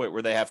up to the point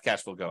where they have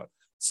cash flow going.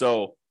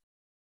 So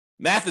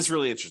math is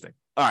really interesting.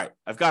 All right,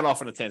 I've gotten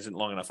off on a tangent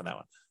long enough on that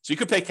one. So you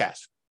could pay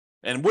cash.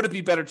 And would it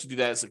be better to do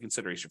that as a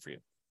consideration for you?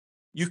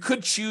 You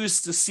could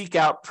choose to seek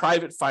out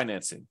private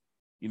financing.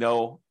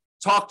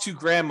 Talk to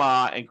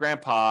grandma and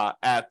grandpa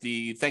at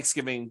the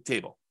Thanksgiving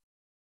table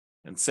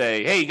and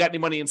say, hey, you got any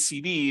money in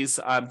CDs?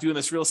 I'm doing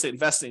this real estate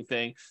investing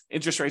thing.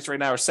 Interest rates right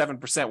now are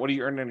 7%. What are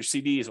you earning on your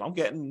CDs? Well, I'm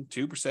getting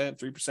 2%,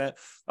 3%.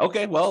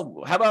 Okay,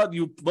 well, how about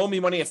you loan me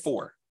money at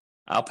 4%?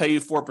 I'll pay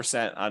you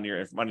 4% on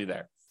your money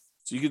there.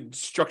 So you could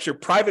structure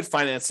private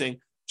financing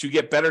to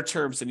get better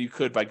terms than you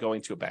could by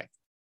going to a bank.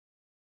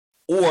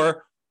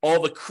 Or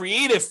all the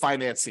creative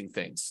financing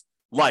things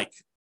like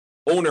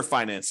owner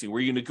financing,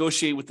 where you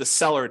negotiate with the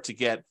seller to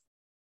get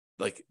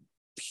like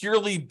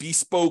purely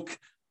bespoke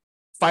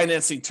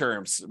financing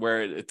terms,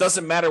 where it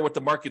doesn't matter what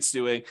the market's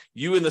doing.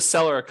 You and the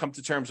seller come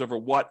to terms over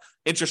what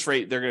interest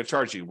rate they're going to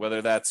charge you,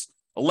 whether that's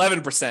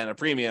 11% a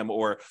premium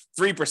or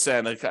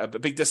 3% a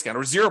big discount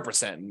or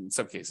 0% in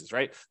some cases,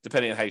 right?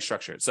 Depending on how you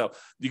structure it. So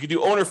you could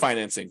do owner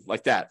financing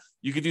like that.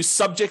 You could do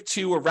subject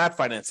to or wrap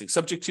financing.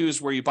 Subject to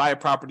is where you buy a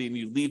property and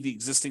you leave the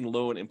existing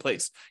loan in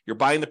place. You're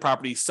buying the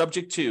property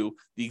subject to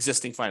the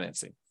existing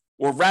financing.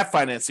 Or wrap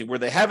financing, where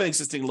they have an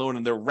existing loan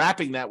and they're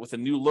wrapping that with a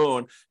new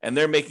loan and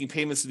they're making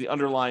payments to the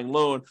underlying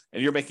loan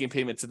and you're making a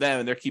payment to them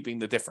and they're keeping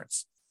the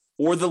difference.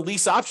 Or the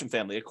lease option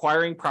family,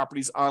 acquiring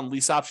properties on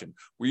lease option,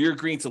 where you're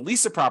agreeing to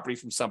lease a property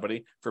from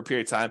somebody for a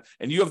period of time,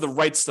 and you have the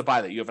rights to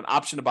buy that. You have an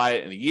option to buy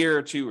it in a year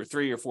or 2 or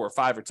 3 or 4 or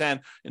 5 or 10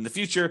 in the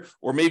future.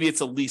 Or maybe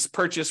it's a lease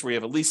purchase where you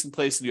have a lease in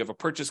place and you have a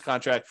purchase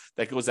contract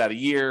that goes out a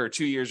year or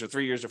 2 years or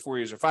 3 years or 4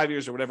 years or 5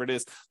 years or whatever it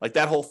is, like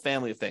that whole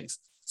family of things.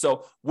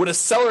 So would a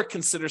seller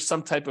consider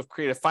some type of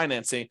creative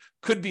financing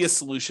could be a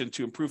solution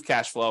to improve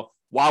cash flow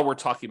while we're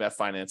talking about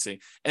financing?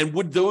 And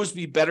would those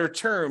be better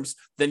terms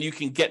than you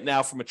can get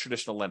now from a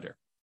traditional lender?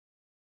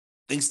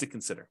 Things to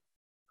consider.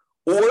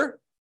 Or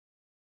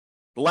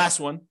the last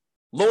one,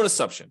 loan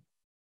assumption.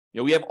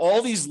 We have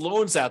all these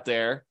loans out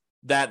there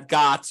that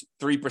got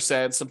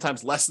 3%,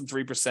 sometimes less than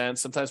 3%,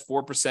 sometimes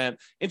 4%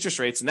 interest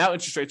rates. And now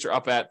interest rates are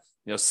up at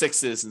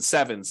 6s and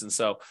 7s.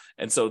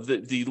 And so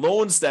the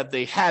loans that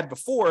they had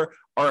before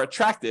are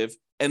attractive,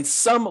 and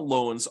some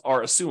loans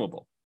are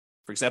assumable.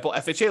 For example,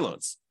 FHA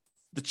loans.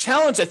 The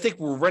challenge I think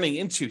we're running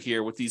into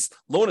here with these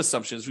loan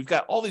assumptions, we've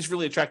got all these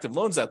really attractive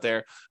loans out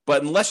there,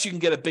 but unless you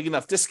can get a big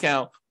enough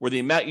discount where the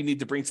amount you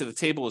need to bring to the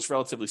table is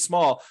relatively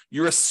small,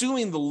 you're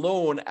assuming the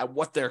loan at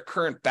what their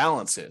current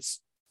balance is.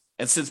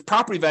 And since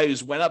property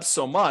values went up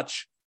so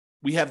much,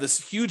 we have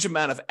this huge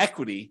amount of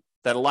equity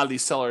that a lot of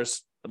these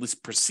sellers at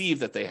least perceive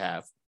that they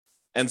have.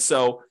 And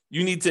so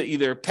you need to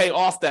either pay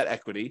off that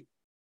equity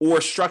or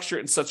structure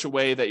it in such a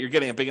way that you're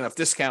getting a big enough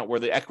discount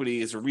where the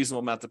equity is a reasonable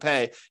amount to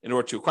pay in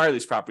order to acquire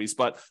these properties.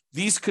 But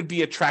these could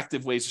be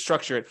attractive ways to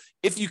structure it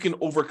if you can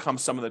overcome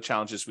some of the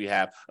challenges we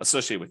have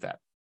associated with that.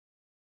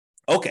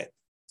 Okay,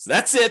 so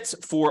that's it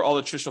for all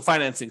the traditional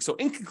financing. So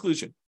in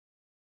conclusion,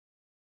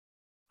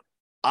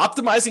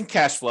 optimizing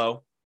cash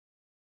flow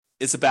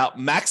is about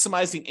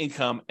maximizing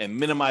income and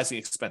minimizing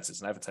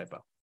expenses. And I have a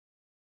typo.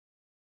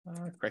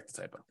 Correct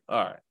the typo.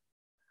 All right.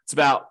 It's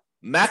about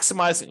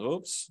maximizing,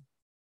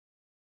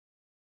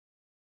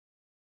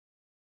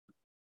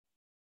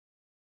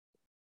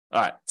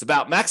 All right. It's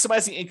about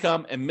maximizing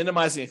income and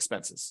minimizing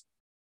expenses.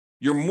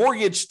 Your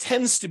mortgage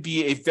tends to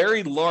be a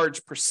very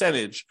large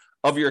percentage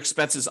of your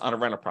expenses on a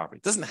rental property.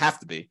 It doesn't have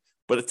to be,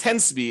 but it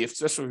tends to be,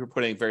 especially if you're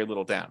putting very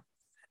little down.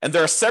 And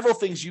there are several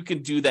things you can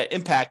do that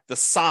impact the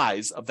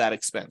size of that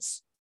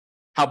expense,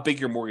 how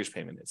big your mortgage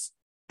payment is.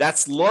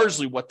 That's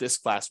largely what this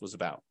class was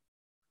about.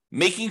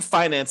 Making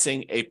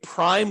financing a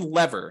prime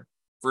lever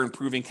for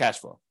improving cash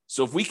flow.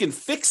 So if we can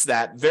fix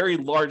that very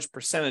large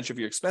percentage of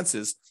your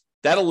expenses,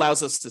 that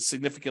allows us to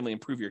significantly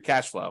improve your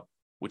cash flow,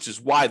 which is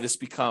why this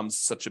becomes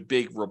such a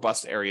big,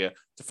 robust area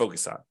to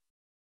focus on.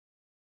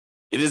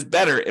 It is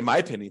better, in my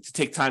opinion, to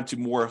take time to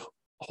more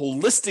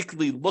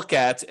holistically look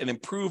at and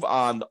improve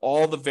on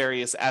all the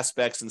various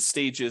aspects and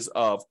stages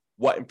of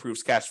what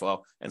improves cash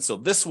flow. And so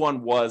this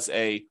one was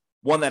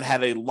one that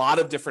had a lot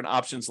of different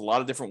options, a lot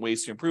of different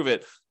ways to improve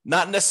it.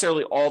 Not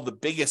necessarily all the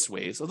biggest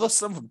ways, although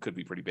some of them could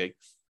be pretty big,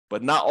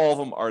 but not all of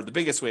them are the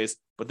biggest ways,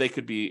 but they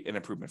could be an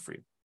improvement for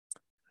you.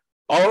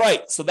 All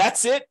right, so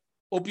that's it.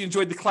 Hope you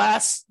enjoyed the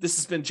class. This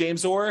has been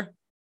James Orr.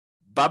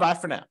 Bye-bye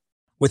for now.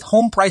 With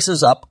home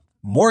prices up,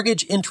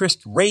 mortgage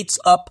interest rates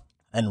up,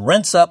 and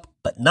rents up,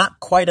 but not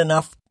quite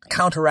enough to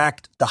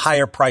counteract the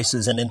higher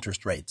prices and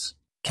interest rates.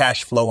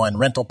 Cash flow on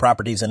rental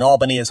properties in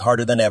Albany is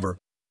harder than ever.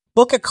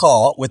 Book a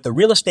call with the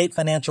Real Estate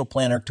Financial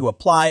Planner to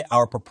apply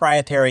our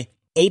proprietary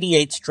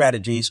 88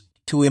 strategies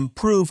to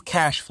improve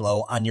cash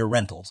flow on your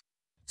rentals.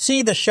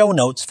 See the show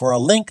notes for a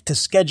link to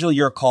schedule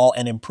your call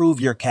and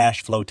improve your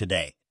cash flow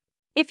today.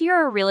 If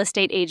you're a real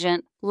estate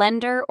agent,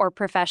 lender, or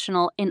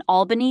professional in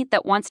Albany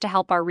that wants to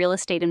help our real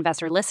estate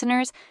investor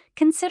listeners,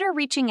 consider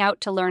reaching out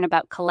to learn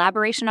about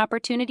collaboration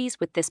opportunities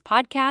with this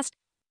podcast.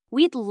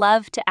 We'd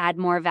love to add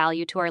more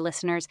value to our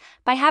listeners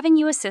by having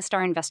you assist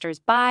our investors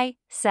buy,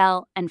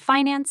 sell, and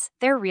finance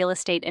their real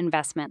estate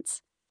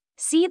investments.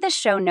 See the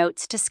show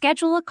notes to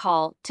schedule a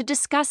call to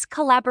discuss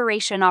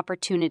collaboration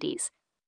opportunities.